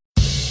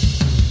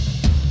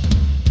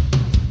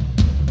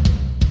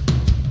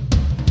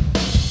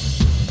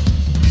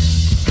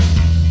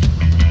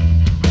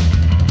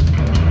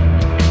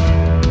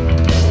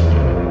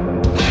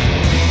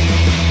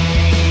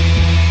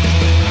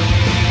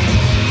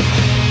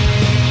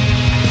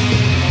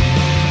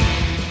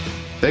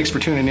 Thanks for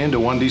tuning in to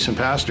One Decent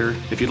Pastor.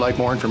 If you'd like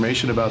more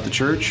information about the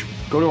church,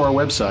 go to our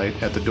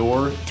website at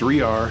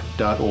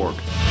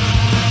thedoor3r.org.